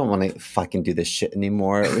 We don't want to fucking do this shit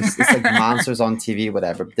anymore. It's like monsters on TV,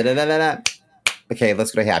 whatever. Okay,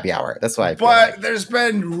 let's go to happy hour. That's why. But there's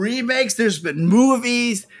been remakes. There's been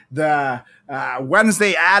movies. The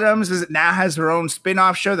Wednesday Addams now has her own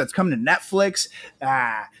spin-off show that's coming to Netflix.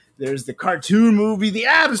 There's the cartoon movie. The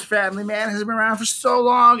Addams Family, man, has been around for so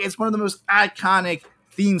long. It's one of the most iconic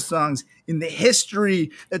theme songs in the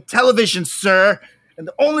history of television, sir. And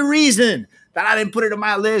the only reason that I didn't put it on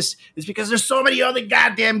my list is because there's so many other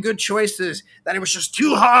goddamn good choices that it was just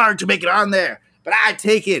too hard to make it on there. But I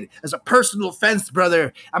take it as a personal offense,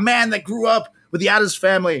 brother. A man that grew up with the Addams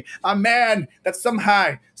Family. A man that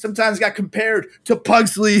sometimes got compared to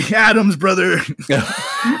Pugsley Addams, brother.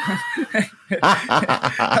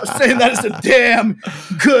 I was saying that is a damn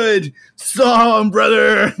good song,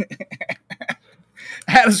 brother.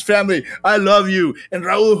 Addams Family, I love you. And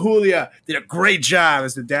Raul Julia did a great job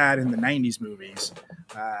as the dad in the 90s movies.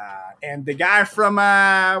 And the guy from,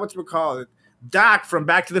 Doc from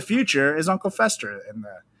Back to the Future is Uncle Fester in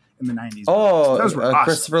the 90s. Oh, those were awesome.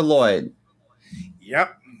 Christopher Lloyd.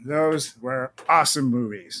 Yep, those were awesome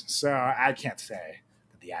movies. So I can't say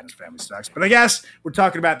that the Addams Family sucks, but I guess we're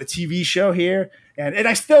talking about the TV show here, and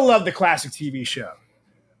I still love the classic TV show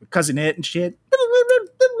with Cousin It and shit.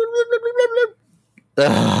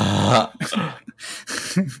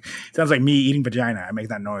 Sounds like me eating vagina. I make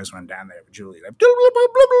that noise when I'm down there with Julie. Like,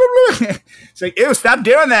 it's like, ew, stop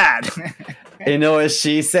doing that. You know what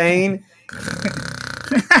she's saying?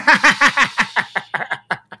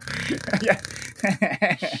 Yeah.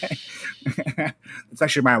 It's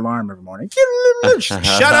actually my alarm every morning.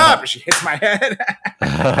 Shut up! She hits my head.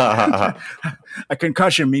 A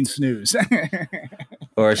concussion means snooze.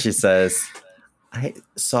 Or she says,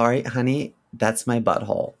 sorry, honey, that's my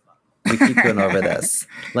butthole. We keep going over this.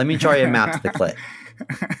 Let me draw your map to the clit.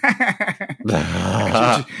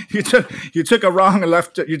 You took a wrong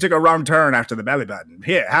left. You took a wrong turn after the belly button.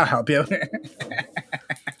 Here, I'll help you.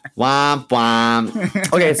 Womp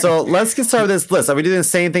womp. Okay, so let's get started with this list. Are we doing the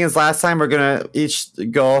same thing as last time? We're gonna each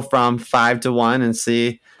go from 5 to 1 and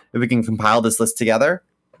see if we can compile this list together.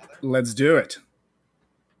 Let's do it.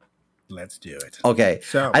 Okay,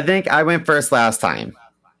 so I think I went first last time.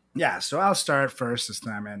 Yeah, so I'll start first this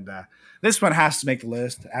time, and this one has to make the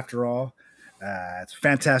list. After all, it's a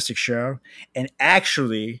fantastic show, and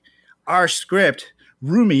actually, our script,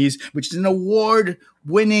 Roomies, which is an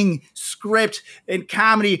award-winning script in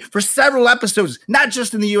comedy for several episodes, not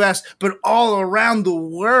just in the U.S. but all around the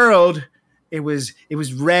world. It was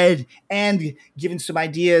read and given some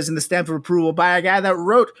ideas and the stamp of approval by a guy that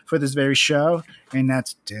wrote for this very show, and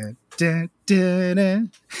that's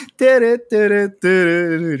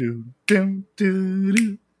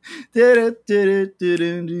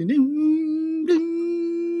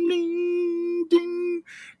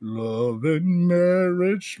Love and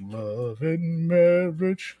marriage.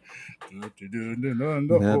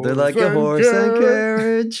 They're like a horse and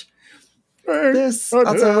carriage. This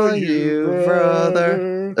I'll tell you,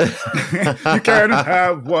 brother. You can't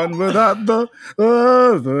have one without the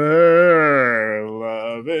other.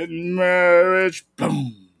 Love and marriage.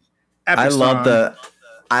 Boom. Epic I love song.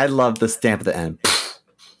 the stamp at the end.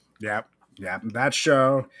 Yep. That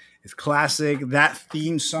show is classic. That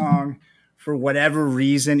theme song, for whatever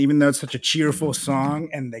reason, even though it's such a cheerful song,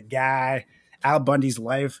 and the guy, Al Bundy's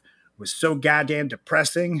life was so goddamn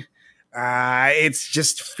depressing, It's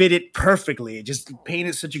just fitted perfectly. It just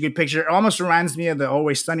painted such a good picture. It almost reminds me of the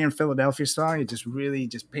Always Sunny in Philadelphia song. It just really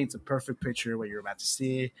just paints a perfect picture of what you're about to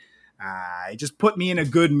see. It just put me in a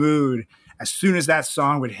good mood. As soon as that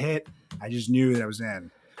song would hit, I just knew that I was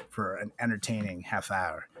in for an entertaining half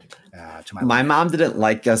hour. To my mom didn't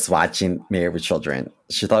like us watching Married with Children.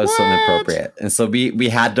 She thought it was so inappropriate. And so we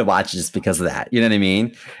had to watch it just because of that. You know what I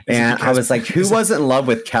mean? And I was like, who wasn't in love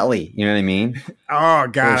with Kelly? You know what I mean? Oh,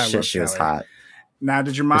 God. Oh, shit, she was hot. Now,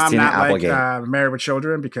 did your mom Christina not Applegate. like Married with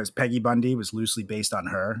Children because Peggy Bundy was loosely based on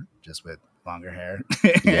her, just with longer hair?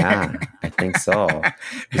 Yeah, I think so.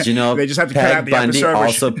 Did you know they just have to Peg cut out the Bundy episode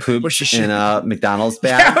also pooped in a McDonald's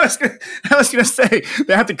bag? Yeah, I was gonna say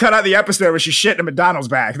they have to cut out the episode where she shit in a McDonald's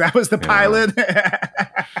bag. That was the pilot.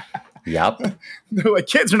 Yep. They're like,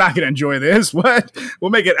 kids are not gonna enjoy this. What?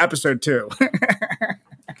 We'll make it episode 2.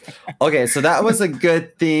 Okay, so that was a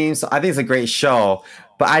good theme. So I think it's a great show.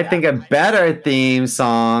 But I think a better theme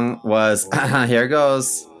song was here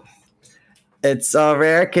goes. It's a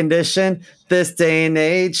rare condition this day and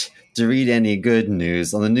age to read any good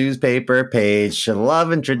news on the newspaper page. The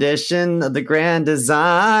love and tradition of the grand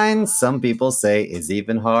design, some people say, is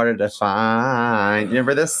even harder to find. You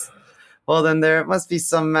remember this? Well, then there must be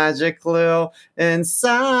some magic clue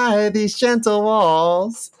inside these gentle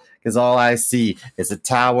walls. Because all I see is a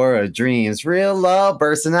tower of dreams, real love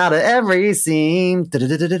bursting out of every seam.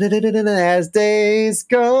 As days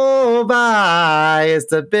go by, it's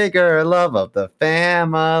the bigger love of the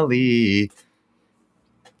family.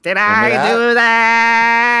 Did I do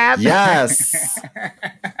that? Yes.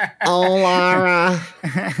 Oh, Laura.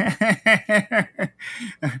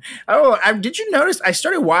 Did you notice? I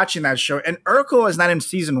started watching that show, and Urkel is not in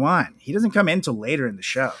season 1. He doesn't come in till later in the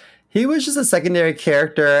show. He was just a secondary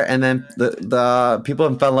character, and then the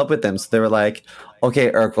people fell in love with him. So they were like, okay,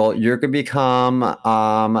 Urkel, you're going to become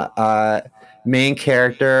main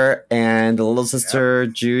character, and the little sister,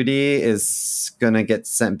 Judy, is going to get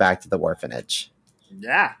sent back to the orphanage.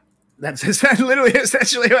 Yeah. That's literally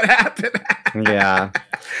essentially what happened. Yeah.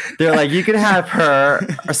 They're like, you can have her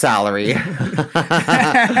salary.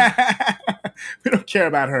 We don't care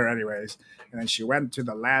about her anyways. And then she went to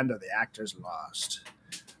the land of the actors lost.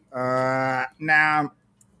 Now,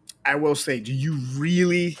 I will say, do you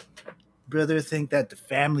really, brother, think that the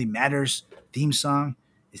Family Matters theme song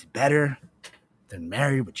is better than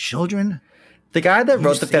Married with Children? The guy that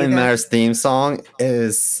wrote the Family Matters theme song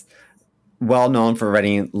is well known for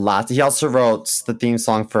writing lots. He also wrote the theme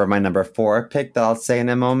song for my number 4 pick that I'll say in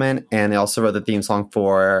a moment, and he also wrote the theme song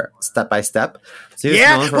for Step by Step. So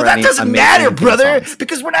well, that doesn't matter, brother,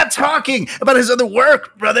 because we're not talking about his other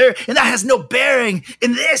work, brother, and that has no bearing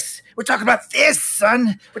in this. We're talking about this,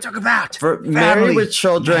 son. We're talking about for Married with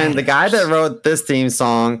Children. Matters. The guy that wrote this theme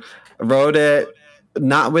song wrote it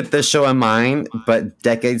not with this show in mind, but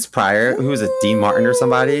decades prior. Who was it, Dean Martin or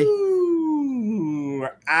somebody?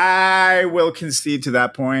 I will concede to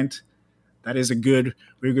that point. That is a very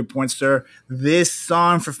good point, sir. This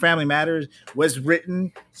song for Family Matters was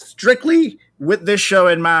written strictly with this show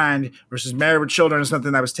in mind versus Married with Children is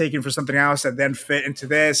something that was taken for something else that then fit into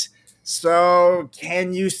this. So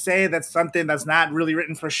can you say that something that's not really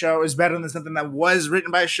written for show is better than something that was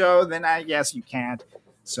written by show? Then I guess you can't.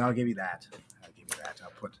 So I'll give you that.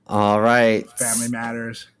 I'll put all right. Family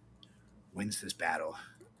Matters wins this battle.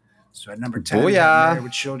 So at number 10, Married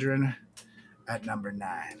with Children. At number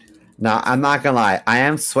 9. Now, I'm not going to lie. I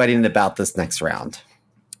am sweating about this next round.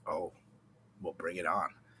 Oh, well, bring it on.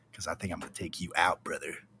 Because I think I'm going to take you out,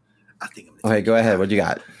 brother. Okay, go ahead. What do you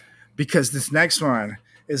got? Because this next one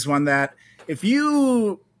is one that if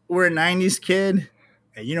you were a 90s kid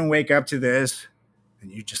and you don't wake up to this, then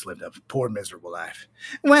you just lived a poor, miserable life.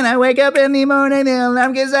 When I wake up in the morning, the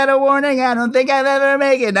alarm gives out a warning. I don't think I'll ever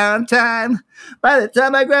make it on time. By the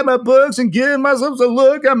time I grab my books and give myself a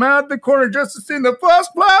look, I'm out the corner just to see the bus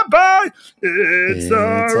fly by. It's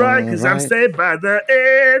all right, because I'm saved by the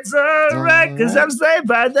it's all right, because I'm saved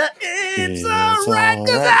by the it's all right,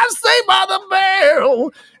 because I'm saved by the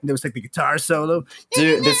bell. And there was like the guitar solo.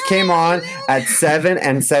 Dude, this came on at 7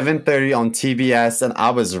 and 7:30 on TBS, and I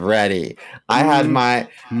was ready. I had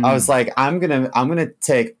I was like, I'm gonna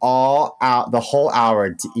take the whole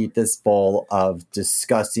hour to eat this bowl of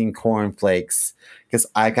disgusting cornflakes because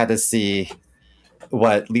I got to see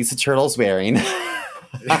what Lisa Turtle's wearing.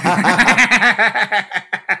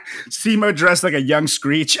 Simo dressed like a young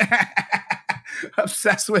Screech.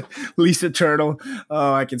 Obsessed with Lisa Turtle.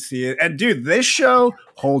 Oh, I can see it. And dude, this show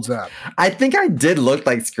holds up. I think I did look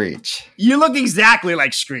like Screech. You look exactly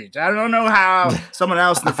like Screech. I don't know how someone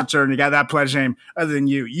else in the fraternity got that pledge name other than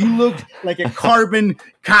you. You looked like a carbon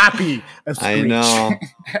copy of Screech. I know.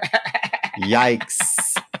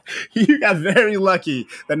 Yikes. You got very lucky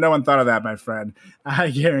that no one thought of that, my friend. I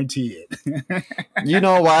guarantee it. You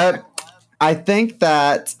know what? I think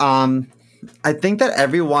that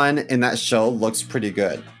everyone in that show looks pretty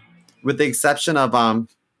good, with the exception of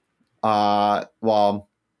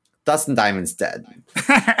Dustin Diamond's dead,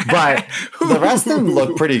 but the rest of them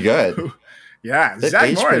look pretty good. Yeah, They Zach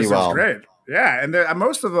aged Morris pretty was well. great. Yeah, and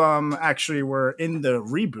most of them actually were in the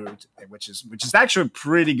reboot, which is actually a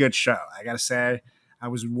pretty good show. I gotta say, I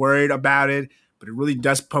was worried about it, but it really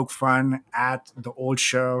does poke fun at the old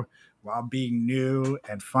show while being new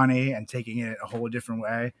and funny and taking it a whole different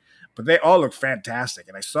way. But they all look fantastic,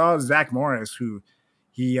 and I saw Zach Morris, who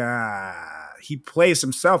he plays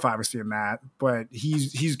himself obviously in that, but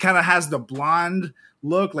he's kind of has the blonde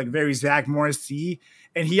look, like very Zach Morris-y,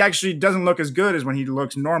 and he actually doesn't look as good as when he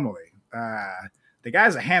looks normally. The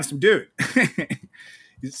guy's a handsome dude.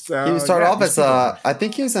 So, He started off he's as super I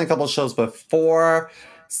think he was in a couple of shows before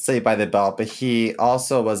Saved by the Bell, but he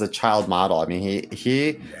also was a child model. I mean,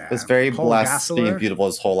 he was very Cole blessed Gassler. being beautiful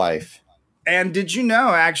his whole life. And did you know,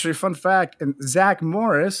 actually, fun fact, Zach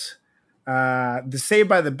Morris, the Saved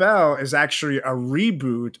by the Bell is actually a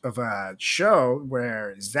reboot of a show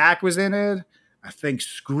where Zach was in it. I think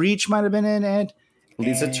Screech might have been in it.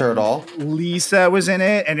 Lisa and Turtle. Lisa was in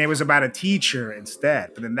it, and it was about a teacher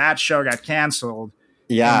instead. But then that show got canceled.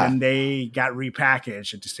 Yeah. And then they got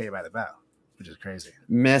repackaged into Saved by the Bell, which is crazy.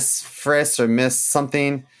 Miss Friss or Miss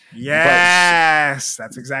something. Yes,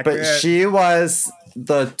 that's exactly But it. she was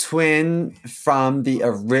the twin from the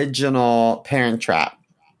original Parent Trap.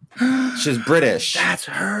 She's British. That's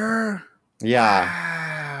her. Yeah.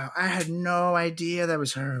 Wow. I had no idea that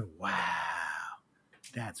was her. Wow.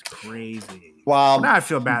 That's crazy. Well, Now I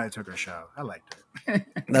feel bad I took her show. I liked it.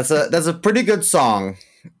 that's a pretty good song.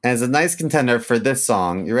 And it's a nice contender for this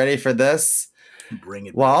song. You ready for this? Bring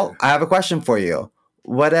it. Well, back. I have a question for you.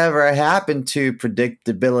 Whatever happened to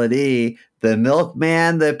predictability? The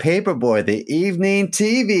milkman, the paperboy, the evening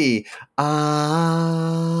TV.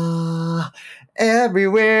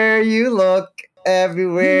 Everywhere you look,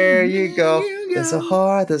 everywhere you go, there's a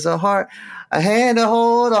heart, a hand to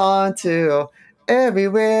hold on to.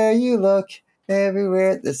 Everywhere you look,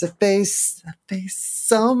 everywhere there's a face,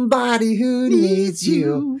 somebody who needs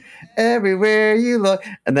you. Everywhere you look.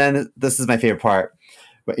 And then this is my favorite part.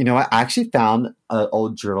 But you know what? I actually found an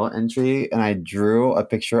old journal entry and I drew a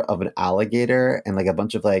picture of an alligator and like a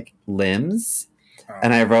bunch of like limbs.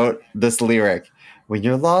 And I wrote this lyric. When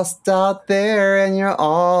you're lost out there and you're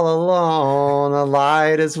all alone, a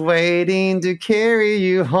light is waiting to carry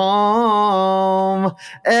you home.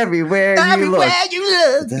 Everywhere you look.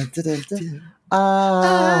 Dun, dun, dun, dun.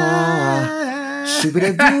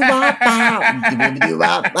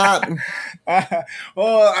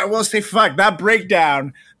 Well, I will say, fuck, that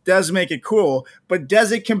breakdown does make it cool, but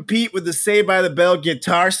does it compete with the Saved by the Bell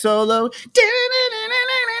guitar solo?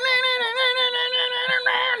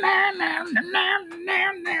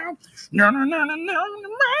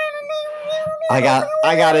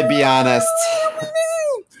 I gotta be honest.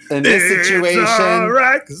 In this situation, it's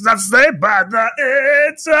alright, cause I'm saved by the.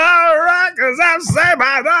 It's alright, cause I'm saved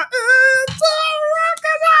by the. It's alright,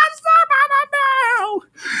 cause I'm saved by the bell.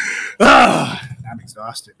 Oh, I'm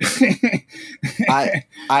exhausted.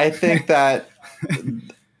 I think that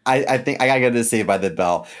I think I gotta get this Saved by the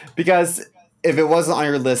Bell because if it wasn't on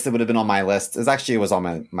your list, it would have been on my list. It was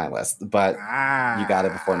on my list, but you got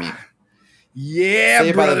it before me. Yeah,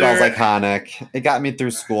 Saved by the brother. Bell's iconic. It got me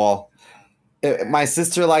through school. My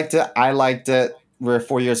sister liked it. I liked it. We're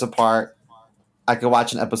 4 years apart. I could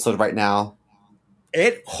watch an episode right now.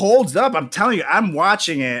 It holds up. I'm telling you, I'm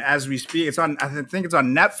watching it as we speak. It's on. I think it's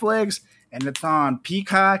on Netflix and it's on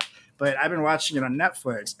Peacock. But I've been watching it on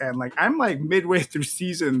Netflix, and like I'm like midway through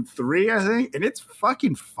season 3, I think, and it's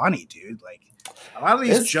fucking funny, dude. Like a lot of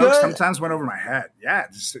these jokes sometimes went over my head. Yeah,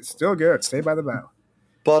 it's still good. Saved by the Bell.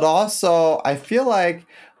 But also, I feel like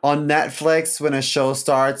on Netflix, when a show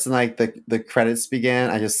starts and like the credits begin,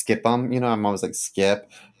 I just skip them. You know, I'm always like skip.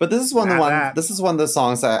 But this is one of the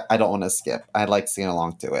songs that I don't want to skip. I like singing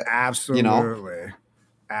along to it. Absolutely, you know?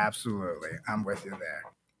 Absolutely. I'm with you there.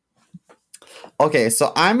 Okay,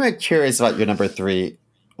 so I'm curious about your number 3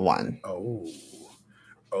 one. Oh,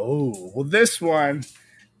 well, this one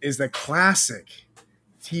is a classic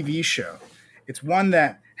TV show. It's one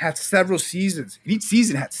that had several seasons. Each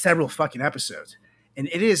season had several fucking episodes. And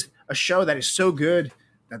it is a show that is so good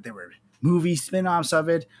that there were movie spin-offs of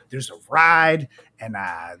it. There's a ride and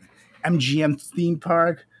MGM theme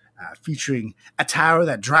park featuring a tower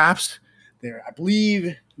that drops. There, I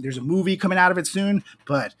believe there's a movie coming out of it soon,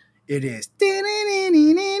 but it is The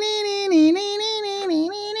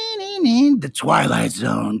Twilight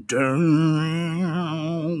Zone.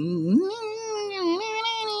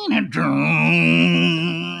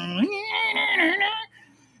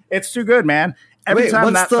 It's too good, man. Wait,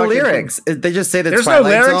 what's the lyrics? They just say the There's Twilight no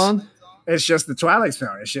lyrics. Zone? It's just the Twilight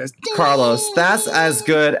Zone. It's just Carlos, that's as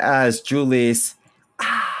good as Julie's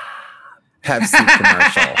Pepsi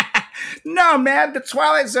commercial. No, man, the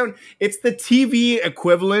Twilight Zone. It's the TV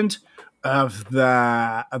equivalent of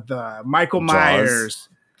the Michael Myers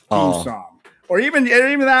theme song, or even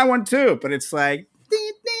that one too. But it's like,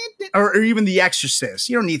 or even The Exorcist.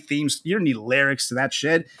 You don't need themes. You don't need lyrics to that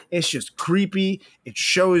shit. It's just creepy. It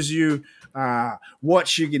shows you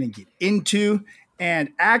what you're gonna get into.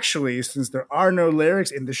 And actually, since there are no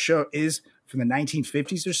lyrics and the show is from the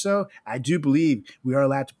 1950s or so, I do believe we are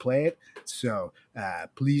allowed to play it. So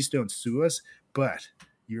please don't sue us. But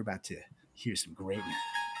you're about to hear some greatness.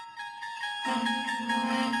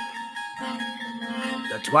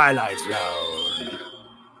 The Twilight Zone.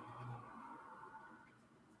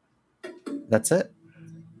 That's it?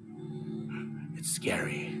 It's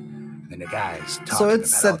scary. And the guy's talking So it about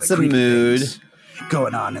sets all the a creepy mood. things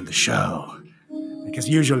going on in the show. Because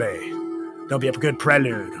usually there'll be a good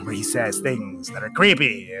prelude where he says things that are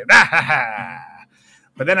creepy.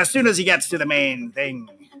 But then as soon as he gets to the main thing,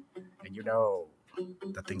 and you know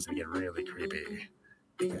the things that get really creepy,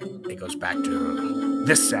 it goes back to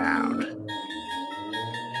this sound.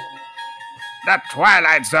 The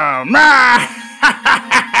Twilight Zone.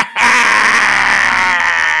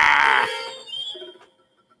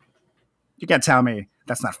 You can't tell me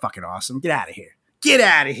that's not fucking awesome. Get out of here. Get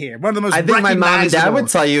out of here. One of the most I think my mom and dad recognizable- would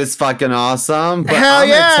tell you it's fucking awesome, but Hell I'm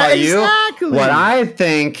yeah, gonna tell exactly. you what I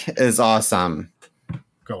think is awesome.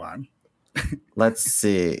 Go on. Let's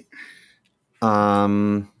see.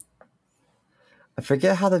 I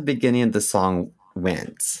forget how the beginning of the song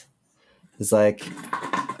went. It's like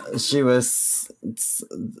she was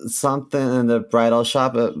something in the bridal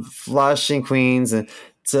shop at Flushing, Queens, and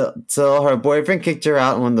till her boyfriend kicked her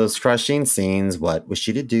out in one of those crushing scenes. What was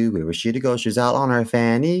she to do? Where was she to go? She was out on her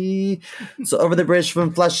fanny. So over the bridge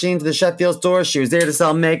from Flushing to the Sheffield store, she was there to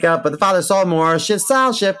sell makeup, but the father saw more. Shift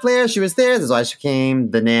style, shift flair. She was there. That's why she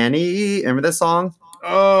became the nanny. Remember this song?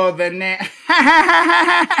 Oh, the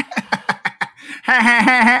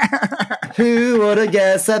Who would have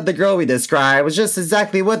guessed that the girl we described was just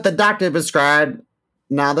exactly what the doctor prescribed?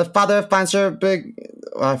 Now the father finds her big...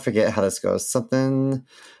 I forget how this goes. Something...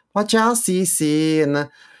 Watch out, CC. And the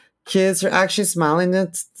kids are actually smiling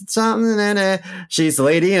at something. She's the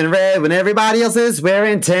lady in red when everybody else is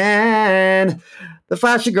wearing tan. The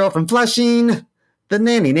flashy girl from Flushing. The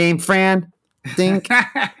nanny named Fran. Dink.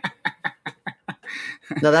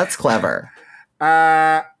 No, that's clever.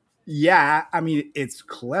 Yeah, I mean, it's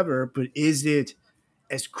clever, but is it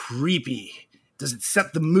as creepy? Does it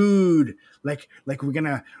set the mood like we're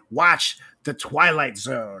gonna watch The Twilight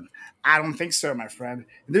Zone? I don't think so, my friend.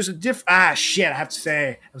 There's a shit, I have to say.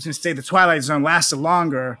 I was gonna say The Twilight Zone lasted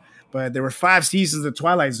longer, but there were 5 seasons of The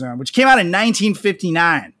Twilight Zone, which came out in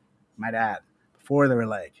 1959, might add, before they were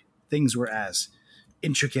like, things were as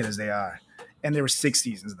intricate as they are. And there were 6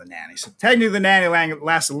 seasons of The Nanny. So technically The Nanny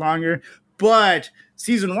lasted longer, but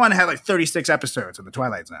season 1 had like 36 episodes of The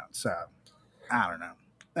Twilight Zone. So I don't know.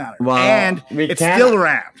 Well, and it's still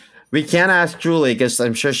around. We can't ask Julie because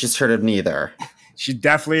I'm sure she's heard of neither. She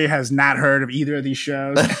definitely has not heard of either of these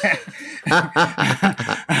shows. What?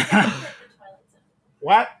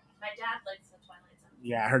 My dad likes the Twilight Zone.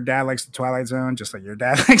 Yeah, her dad likes The Twilight Zone, just like your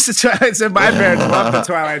dad likes The Twilight Zone. My parents love The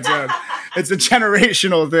Twilight Zone. It's a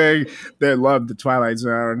generational thing. They love The Twilight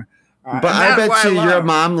Zone. But I bet you your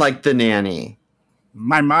mom liked The Nanny.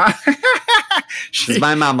 My mom?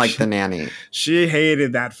 My mom liked The Nanny. She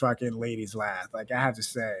hated that fucking lady's laugh. Like, I have to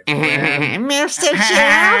say. Mr.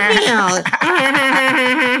 Sherfield.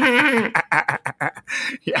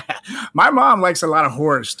 Yeah. My mom likes a lot of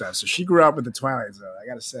horror stuff, so she grew up with The Twilight Zone, I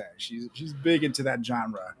gotta say. She's big into that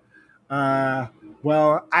genre.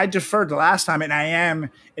 Well, I deferred the last time, and I am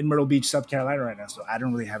in Myrtle Beach, South Carolina right now, so I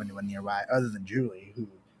don't really have anyone nearby other than Julie, who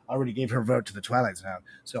already gave her vote to The Twilight Zone.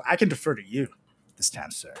 So I can defer to you this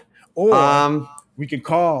time, sir. Or we could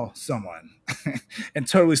call someone and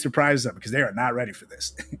totally surprise them because they are not ready for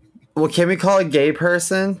this. Well, can we call a gay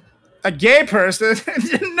person? A gay person?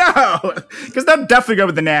 No, because they'll definitely go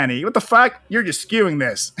with The Nanny. What the fuck? You're just skewing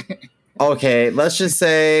this. Okay, let's just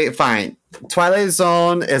say, fine. Twilight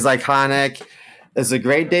Zone is iconic. It's a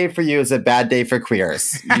great day for you. It's a bad day for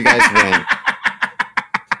queers. You guys win.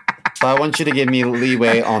 But I want you to give me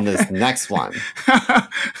leeway on this next one.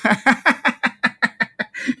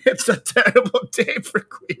 It's a terrible day for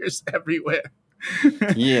queers everywhere.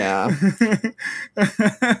 Yeah.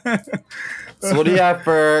 So what do you have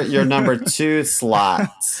for your number 2 slot?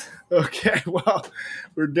 Okay, well,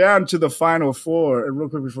 we're down to the final 4. And real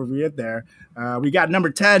quick before we get there, we got number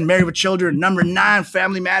 10, Married with Children. Number 9,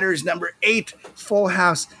 Family Matters. Number 8, Full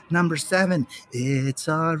House. Number 7, It's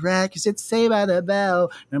Alright Because It's Saved by the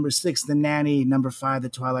Bell. Number 6, The Nanny. Number 5, The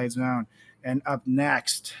Twilight Zone. And up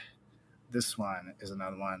next, this one is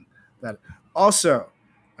another one that also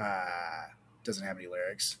doesn't have any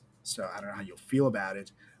lyrics. So I don't know how you'll feel about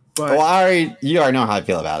it. But Well, you already know how I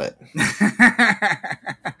feel about it.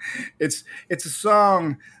 it's a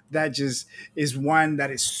song that just is one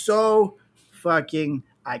that is so fucking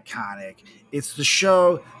iconic. It's the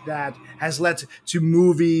show that has led to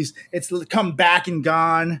movies. It's come back and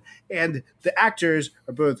gone, and the actors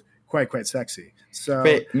are both quite sexy. So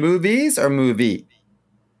Wait, movies or movie?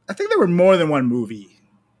 I think there were more than one movie,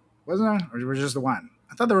 wasn't there? Or was it just the one?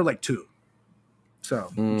 I thought there were like 2.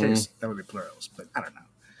 So in case that would be plurals, but I don't know.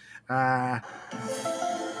 And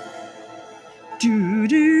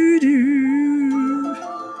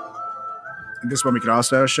this one we could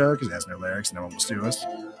also show because it has no lyrics and no one will sue us.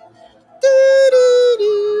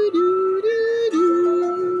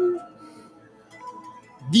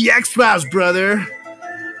 The X-Files, brother.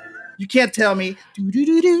 You can't tell me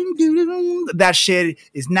that shit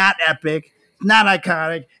is not epic, not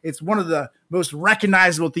iconic. It's one of the most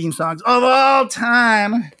recognizable theme songs of all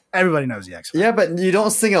time. Everybody knows the X-Files. Yeah, but you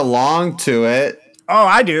don't sing along to it. Oh,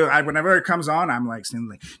 I do. Whenever it comes on, I'm like singing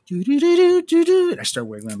like and I start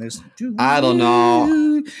wiggling this. I don't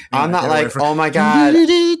know. I'm not like, oh my God. And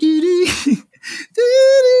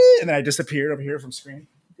then I disappeared over here from screen.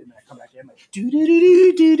 And then I come back in like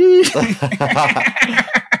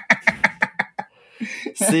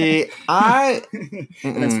See, and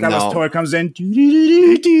then Stella's toy comes in.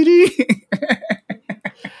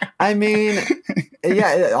 I mean,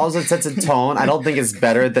 yeah, it also sets a tone. I don't think it's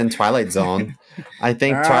better than Twilight Zone. I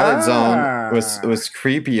think Twilight Zone was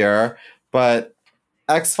creepier, but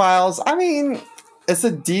X-Files, I mean, it's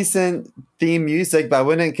a decent theme music, but I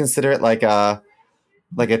wouldn't consider it like a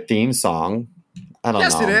theme song. I don't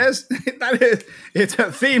know. Yes, it is. It's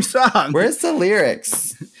a theme song. Where's the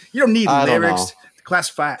lyrics? You don't need lyrics to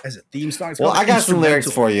classify as a theme song. Well, I got some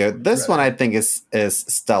lyrics for you. This one I think is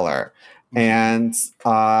stellar. And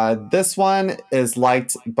this one is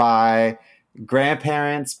liked by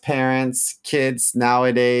grandparents, parents, kids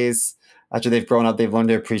nowadays. After they've grown up, they've learned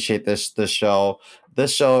to appreciate this show.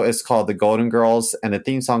 This show is called The Golden Girls, and the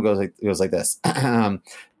theme song goes like this.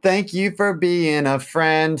 Thank you for being a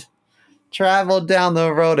friend. Travel down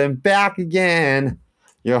the road and back again.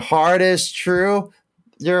 Your heart is true.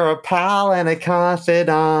 You're a pal and a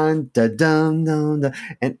confidant. Da-dum-dum-dum.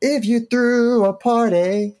 And if you threw a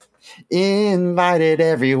party, invited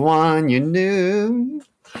everyone you knew,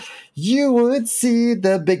 you would see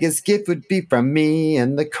the biggest gift would be from me,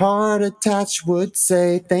 and the card attached would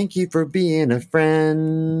say, thank you for being a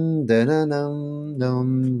friend.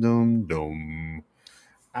 Da-dum-dum-dum-dum-dum.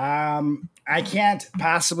 I can't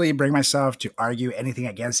possibly bring myself to argue anything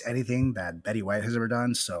against anything that Betty White has ever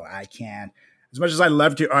done, so I can't. As much as I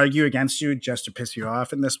love to argue against you just to piss you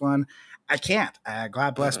off in this one, I can't.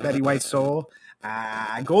 God bless Betty White's soul.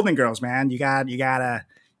 Golden Girls, man, you gotta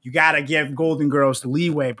give Golden Girls the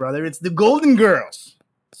leeway, brother. It's the Golden Girls.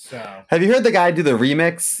 So, have you heard the guy do the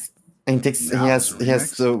remix? And he has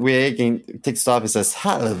the wig and takes it off and says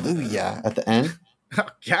 "Hallelujah" at the end. Oh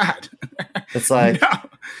God! It's like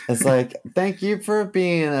it's like thank you for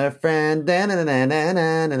being a friend. You know what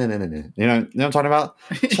I'm talking about?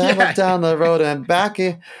 Travel down the road and back.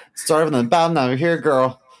 Start from the bottom. Now here,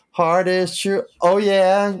 girl. Heart is true. Oh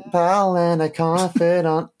yeah, pal and a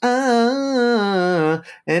confidant. And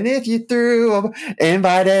if you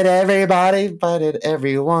invited everybody, invited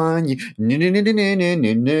everyone. You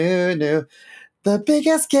knew. The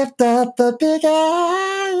biggest gift of the biggest.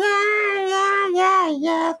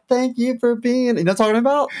 Yeah. Thank you for being. You know what I'm talking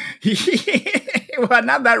about? Well,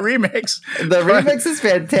 not that remix. The remix is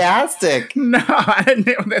fantastic. No, I didn't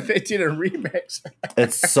know that they did a remix.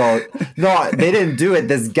 It's so no, they didn't do it.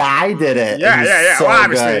 This guy did it. Yeah. So well,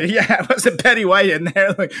 obviously, good. yeah. It wasn't Betty White in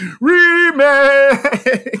there like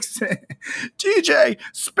remix. DJ,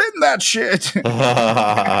 spin that shit.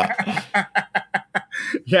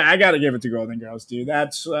 Yeah, I gotta give it to Golden Girls, dude.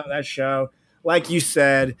 That show like you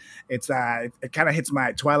said, it kind of hits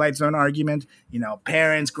my Twilight Zone argument.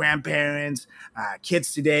 Parents, grandparents,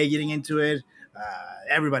 kids today getting into it.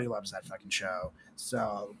 Everybody loves that fucking show.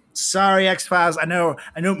 So sorry, X-Files. I know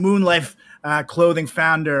Moonlife clothing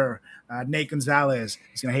founder Nate Gonzalez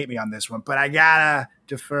is gonna hate me on this one, but I gotta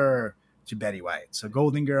defer to Betty White. So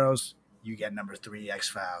Golden Girls, you get number 3.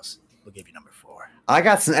 X-Files, we'll give you number 4. I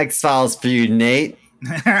got some X-Files for you, Nate.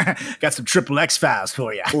 Got some triple X-Files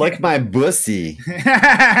for you. Lick my bussy.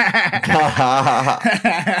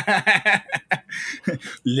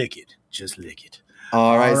 Lick it. Just lick it.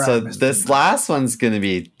 All right, so Mr. this last one's going to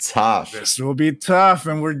be tough. This will be tough,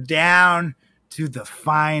 and we're down to the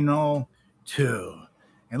final 2.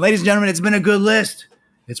 And ladies and gentlemen, it's been a good list.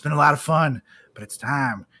 It's been a lot of fun, but it's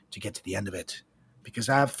time to get to the end of it. Because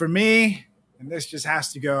for me, and this just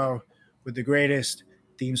has to go with the greatest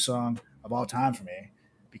theme song of all time for me,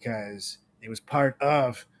 because it was part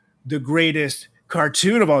of the greatest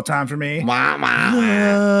cartoon of all time for me.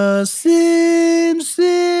 The Simpsons.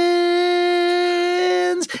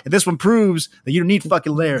 And this one proves that you don't need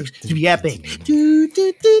fucking lyrics to be epic.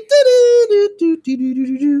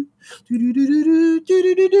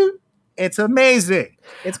 It's amazing.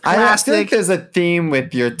 It's classic. I think there's a theme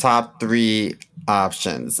with your top 3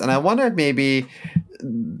 options, and I wonder if maybe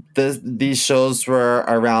these shows were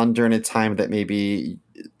around during a time that maybe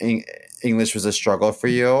English was a struggle for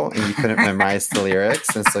you and you couldn't memorize the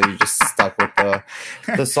lyrics, and so you just stuck with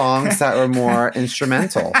the songs that were more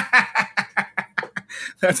instrumental.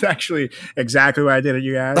 That's actually exactly what I did at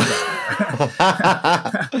you guys.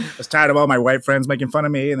 I was tired of all my white friends making fun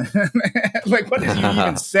of me, and like, what is he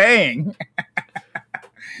even saying?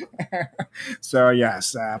 So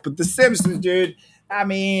yes, but The Simpsons, dude. I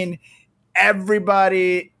mean,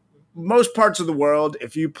 everybody, most parts of the world,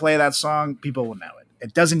 if you play that song, people will know it.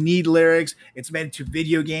 It doesn't need lyrics. It's made it to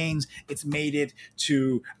video games. It's made it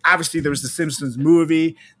to, obviously, there was the Simpsons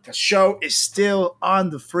movie. The show is still on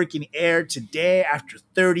the freaking air today after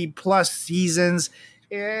 30 plus seasons.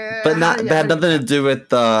 Yeah, But had nothing to do with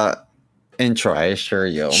the intro, I assure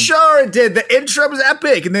you. Sure it did. The intro was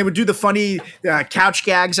epic, and they would do the funny couch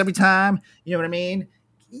gags every time. You know what I mean?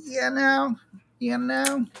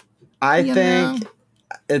 I think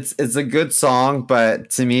it's a good song, but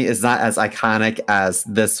to me, it's not as iconic as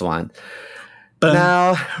this one.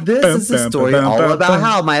 Now, this is a story all about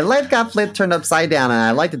how my life got flipped, turned upside down, and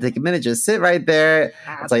I'd like to take a minute, just sit right there,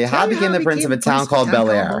 and tell you how I became the prince of a town called Bel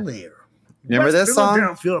Air. Remember this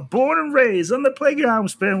song? Born and raised on the playground,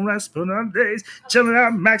 spend on days, chilling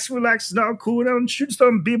out, max, relaxing, all cool, and shoot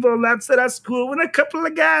some people outside at school when a couple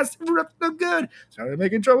of guys were up no good. Started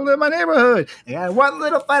making trouble in my neighborhood. I had one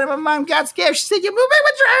little fight and my mom got scared. She said, "You move in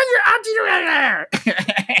with your auntie right there."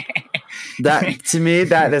 That, to me,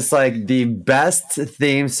 that is like the best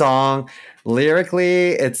theme song.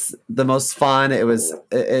 Lyrically, it's the most fun. I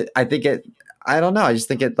don't know. I just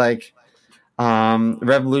think it like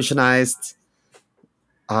revolutionized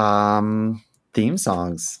theme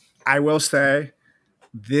songs. I will say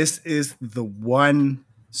this is the one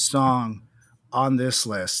song on this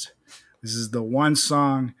list. This is the one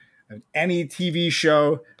song of any TV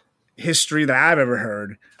show history that I've ever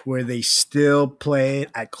heard where they still play it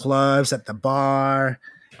at clubs, at the bar.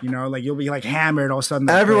 You know, like you'll be like hammered, all of a sudden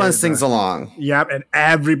everyone sings along. Yep, and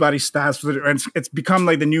everybody stops with it. And it's become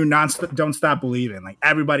like the new Don't Stop Believing. Like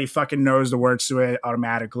everybody fucking knows the words to it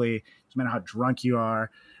automatically, no matter how drunk you are.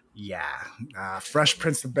 Yeah, Fresh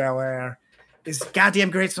Prince of Bel Air is a goddamn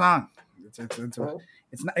great song.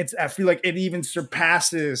 I feel like it even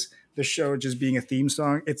surpasses the show just being a theme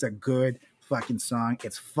song. It's a good fucking song.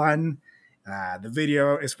 It's fun. The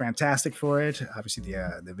video is fantastic for it. Obviously,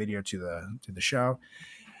 the video to the show.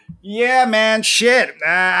 Yeah, man, shit.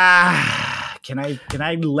 Can I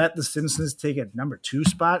let The Simpsons take a number 2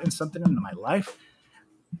 spot in something in my life?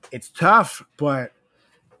 It's tough, but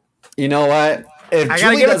you know what? If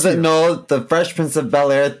Julie doesn't know the Fresh Prince of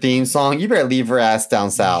Bel Air theme song, you better leave her ass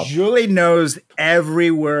down south. Julie knows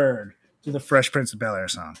every word to the Fresh Prince of Bel Air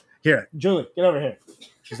song. Here, Julie, get over here.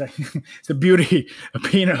 She's like, it's the beauty of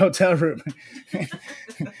being in a hotel room.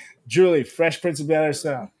 Julie, Fresh Prince of Bel Air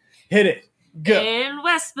song. Hit it. Go. In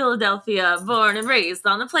West Philadelphia, born and raised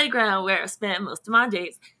on the playground where I spent most of my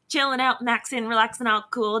days. Chilling out, maxing, relaxing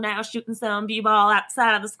out cool. Now shooting some b-ball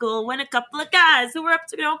outside of the school when a couple of guys who were up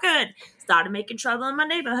to no good started making trouble in my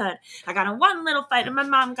neighborhood. I got in one little fight and my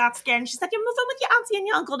mom got scared and she said, "You're moving with your auntie and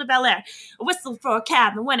your uncle to Bel Air." I whistled for a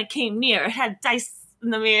cab and when it came near, it had dice in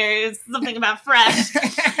the mirror. It was something about fresh.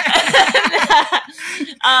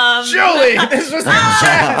 Julie, this was your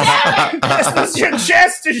chance. This was your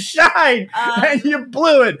chance to shine, and you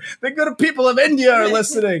blew it. The good people of India are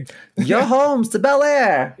listening. Your home's to Bel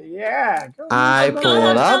Air. Yeah. I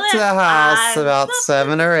pulled up to the house about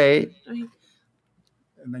 7 or 8. And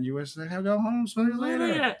then you wish they had go home sooner or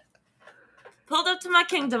later. Pulled up to my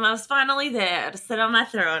kingdom. I was finally there to sit on my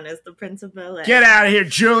throne as the Prince of Bel Air. Get out of here,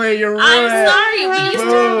 Julie. You're ruined. I'm sorry.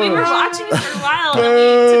 We were watching it for a while. And we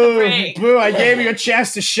took a break. Boo, I gave you a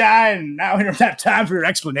chance to shine. Now we don't have time for your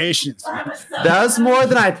explanations. That was more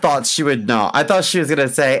than I thought she would know. I thought she was going to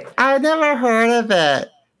say, I never heard of it.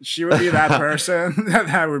 She would be that person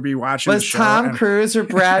that would be watching the show. Was Tom Cruise or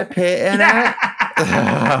Brad Pitt in it?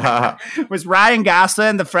 Was Ryan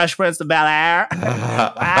Gosling the Fresh Prince of Bel Air?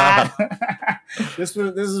 This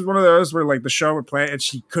is one of those where like the show would play and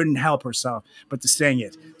she couldn't help herself but to sing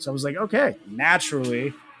it. So I was like, okay,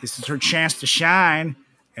 naturally, this is her chance to shine.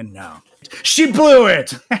 And no, she blew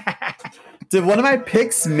it. Did one of my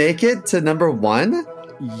picks make it to number 1?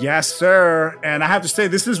 Yes, sir. And I have to say,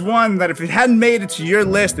 this is one that if it hadn't made it to your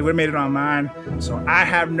list, it would have made it on mine. So I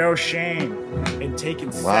have no shame in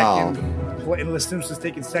taking second. And The Simpsons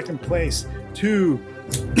taking second place to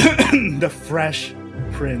the Fresh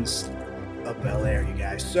Prince of Bel Air, you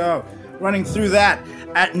guys. So running through that,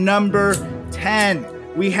 at number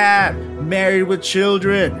 10, we have Married with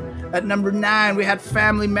Children. At number 9, we had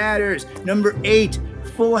Family Matters. Number 8,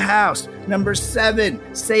 Full House. Number 7,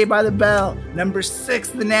 Saved by the Bell. Number 6,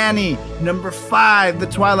 The Nanny. Number 5, The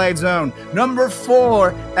Twilight Zone. Number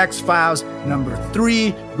 4, X-Files. Number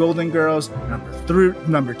 3, Golden Girls.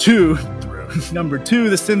 Number 2,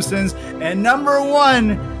 The Simpsons. And number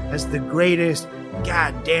 1 as the greatest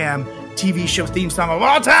goddamn TV show theme song of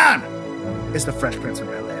all time is The Fresh Prince of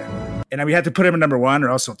Bel Air. And we had to put him at number 1 or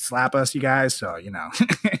else he'll slap us, you guys. So, you know.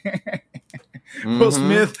 Will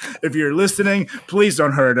Smith, if you're listening, please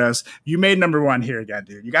don't hurt us. You made number 1 here again,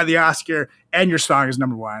 dude. You got the Oscar, and your song is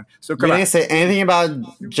number 1. So come on. You didn't say anything about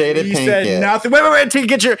Jada Pinkett. You said nothing. Wait.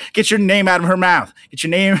 Get your name out of her mouth. Get your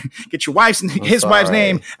name. Get your wife's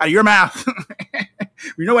name out of your mouth.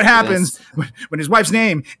 You know what happens when his wife's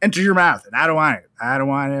name enters your mouth, and I don't want it. I don't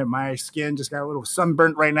want it. My skin just got a little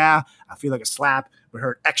sunburnt right now. I feel like a slap would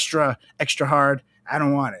hurt extra hard. I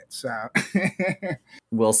don't want it. So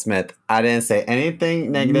Will Smith, I didn't say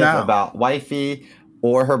anything negative about wifey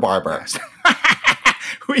or her barber.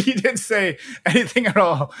 You didn't say anything at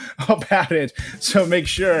all about it. So make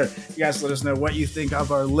sure you guys let us know what you think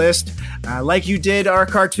of our list. Like you did our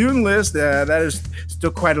cartoon list, that is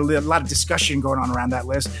still quite a lot of discussion going on around that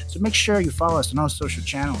list. So make sure you follow us on all social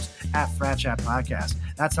channels at Frat Chat Podcast.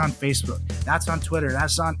 That's on Facebook. That's on Twitter.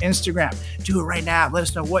 That's on Instagram. Do it right now. Let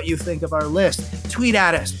us know what you think of our list. Tweet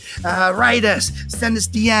at us. Write us. Send us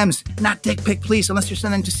DMs. Not dick pic, please, unless you're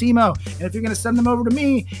sending to Simo. And if you're going to send them over to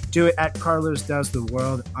me, do it at Carlos Does the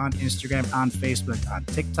World on Instagram, on Facebook, on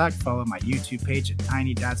TikTok. Follow my YouTube page at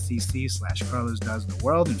tiny.cc/Carlos Does the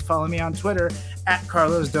World. And follow me on Twitter at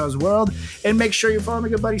Carlos Does World. And make sure you follow my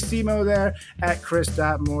good buddy Simo there at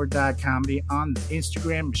chris.moore.comedy on the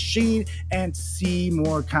Instagram machine and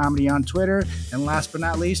Seymour Comedy on Twitter. And last but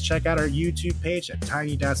not least, check out our YouTube page at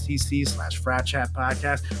tiny.cc/Frat Chat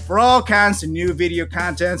Podcast for all kinds of new video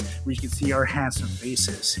content where you can see our handsome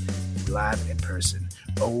faces live in person.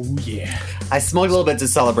 Oh, yeah. I smoked a little bit to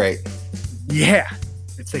celebrate. Yeah.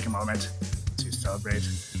 Let's take a moment to celebrate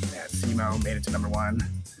that Simo made it to number 1.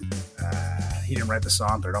 He didn't write the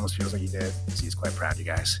song, but it almost feels like he did. So he's quite proud, you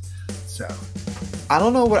guys. So I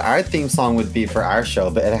don't know what our theme song would be for our show,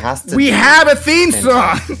 but it has to. We have a theme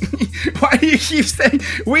song. Why do you keep saying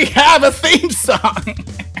we have a theme song?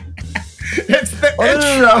 It's the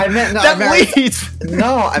intro leads.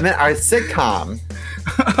 I meant our sitcom.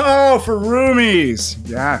 Oh, for roomies.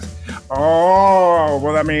 Yeah. Oh,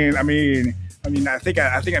 well, I think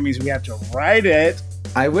that means we have to write it.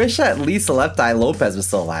 I wish that Lisa Left Eye Lopez was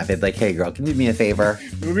still alive. They'd be like, hey, girl, can you do me a favor?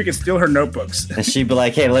 Maybe we could steal her notebooks. And she'd be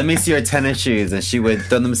like, hey, let me see your tennis shoes. And she would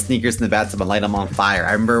throw them sneakers in the bathtub and light them on fire.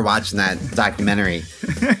 I remember watching that documentary.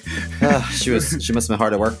 She must have been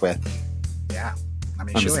hard to work with. Yeah. I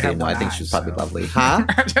mean, I'm just kidding. No, I think she was probably lovely. Huh?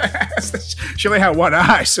 She only had one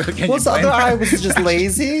eye. So what's the other eye? Was it just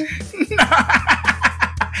lazy?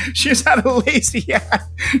 She just had a lazy eye.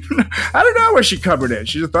 I don't know where she covered it.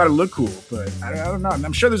 She just thought it looked cool, but I don't know.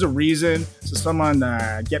 I'm sure there's a reason. So someone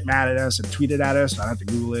get mad at us and tweet it at us. So I don't have to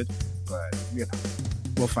Google it, but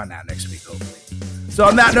we'll find out next week, hopefully. So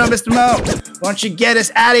on that note, Mr. Mo, why don't you get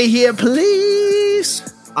us out of here, please?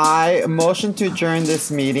 I motion to adjourn this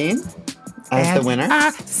meeting as the winner. I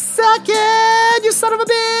suck it, you son of a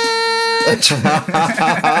bitch!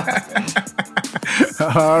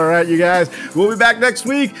 All right, you guys. We'll be back next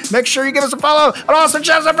week. Make sure you give us a follow on all social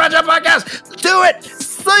channels of Frat Chat Podcast. Do it.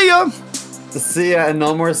 See ya. See ya, and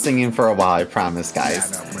no more singing for a while, I promise,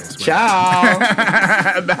 guys. Yeah, no, please. Ciao.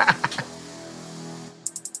 Bye.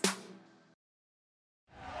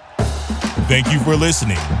 Thank you for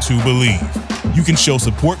listening to Believe. You can show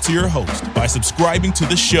support to your host by subscribing to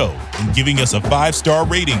the show and giving us a 5-star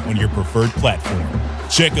rating on your preferred platform.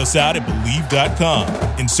 Check us out at Believe.com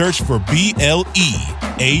and search for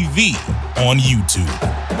BLEAV on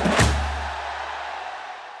YouTube.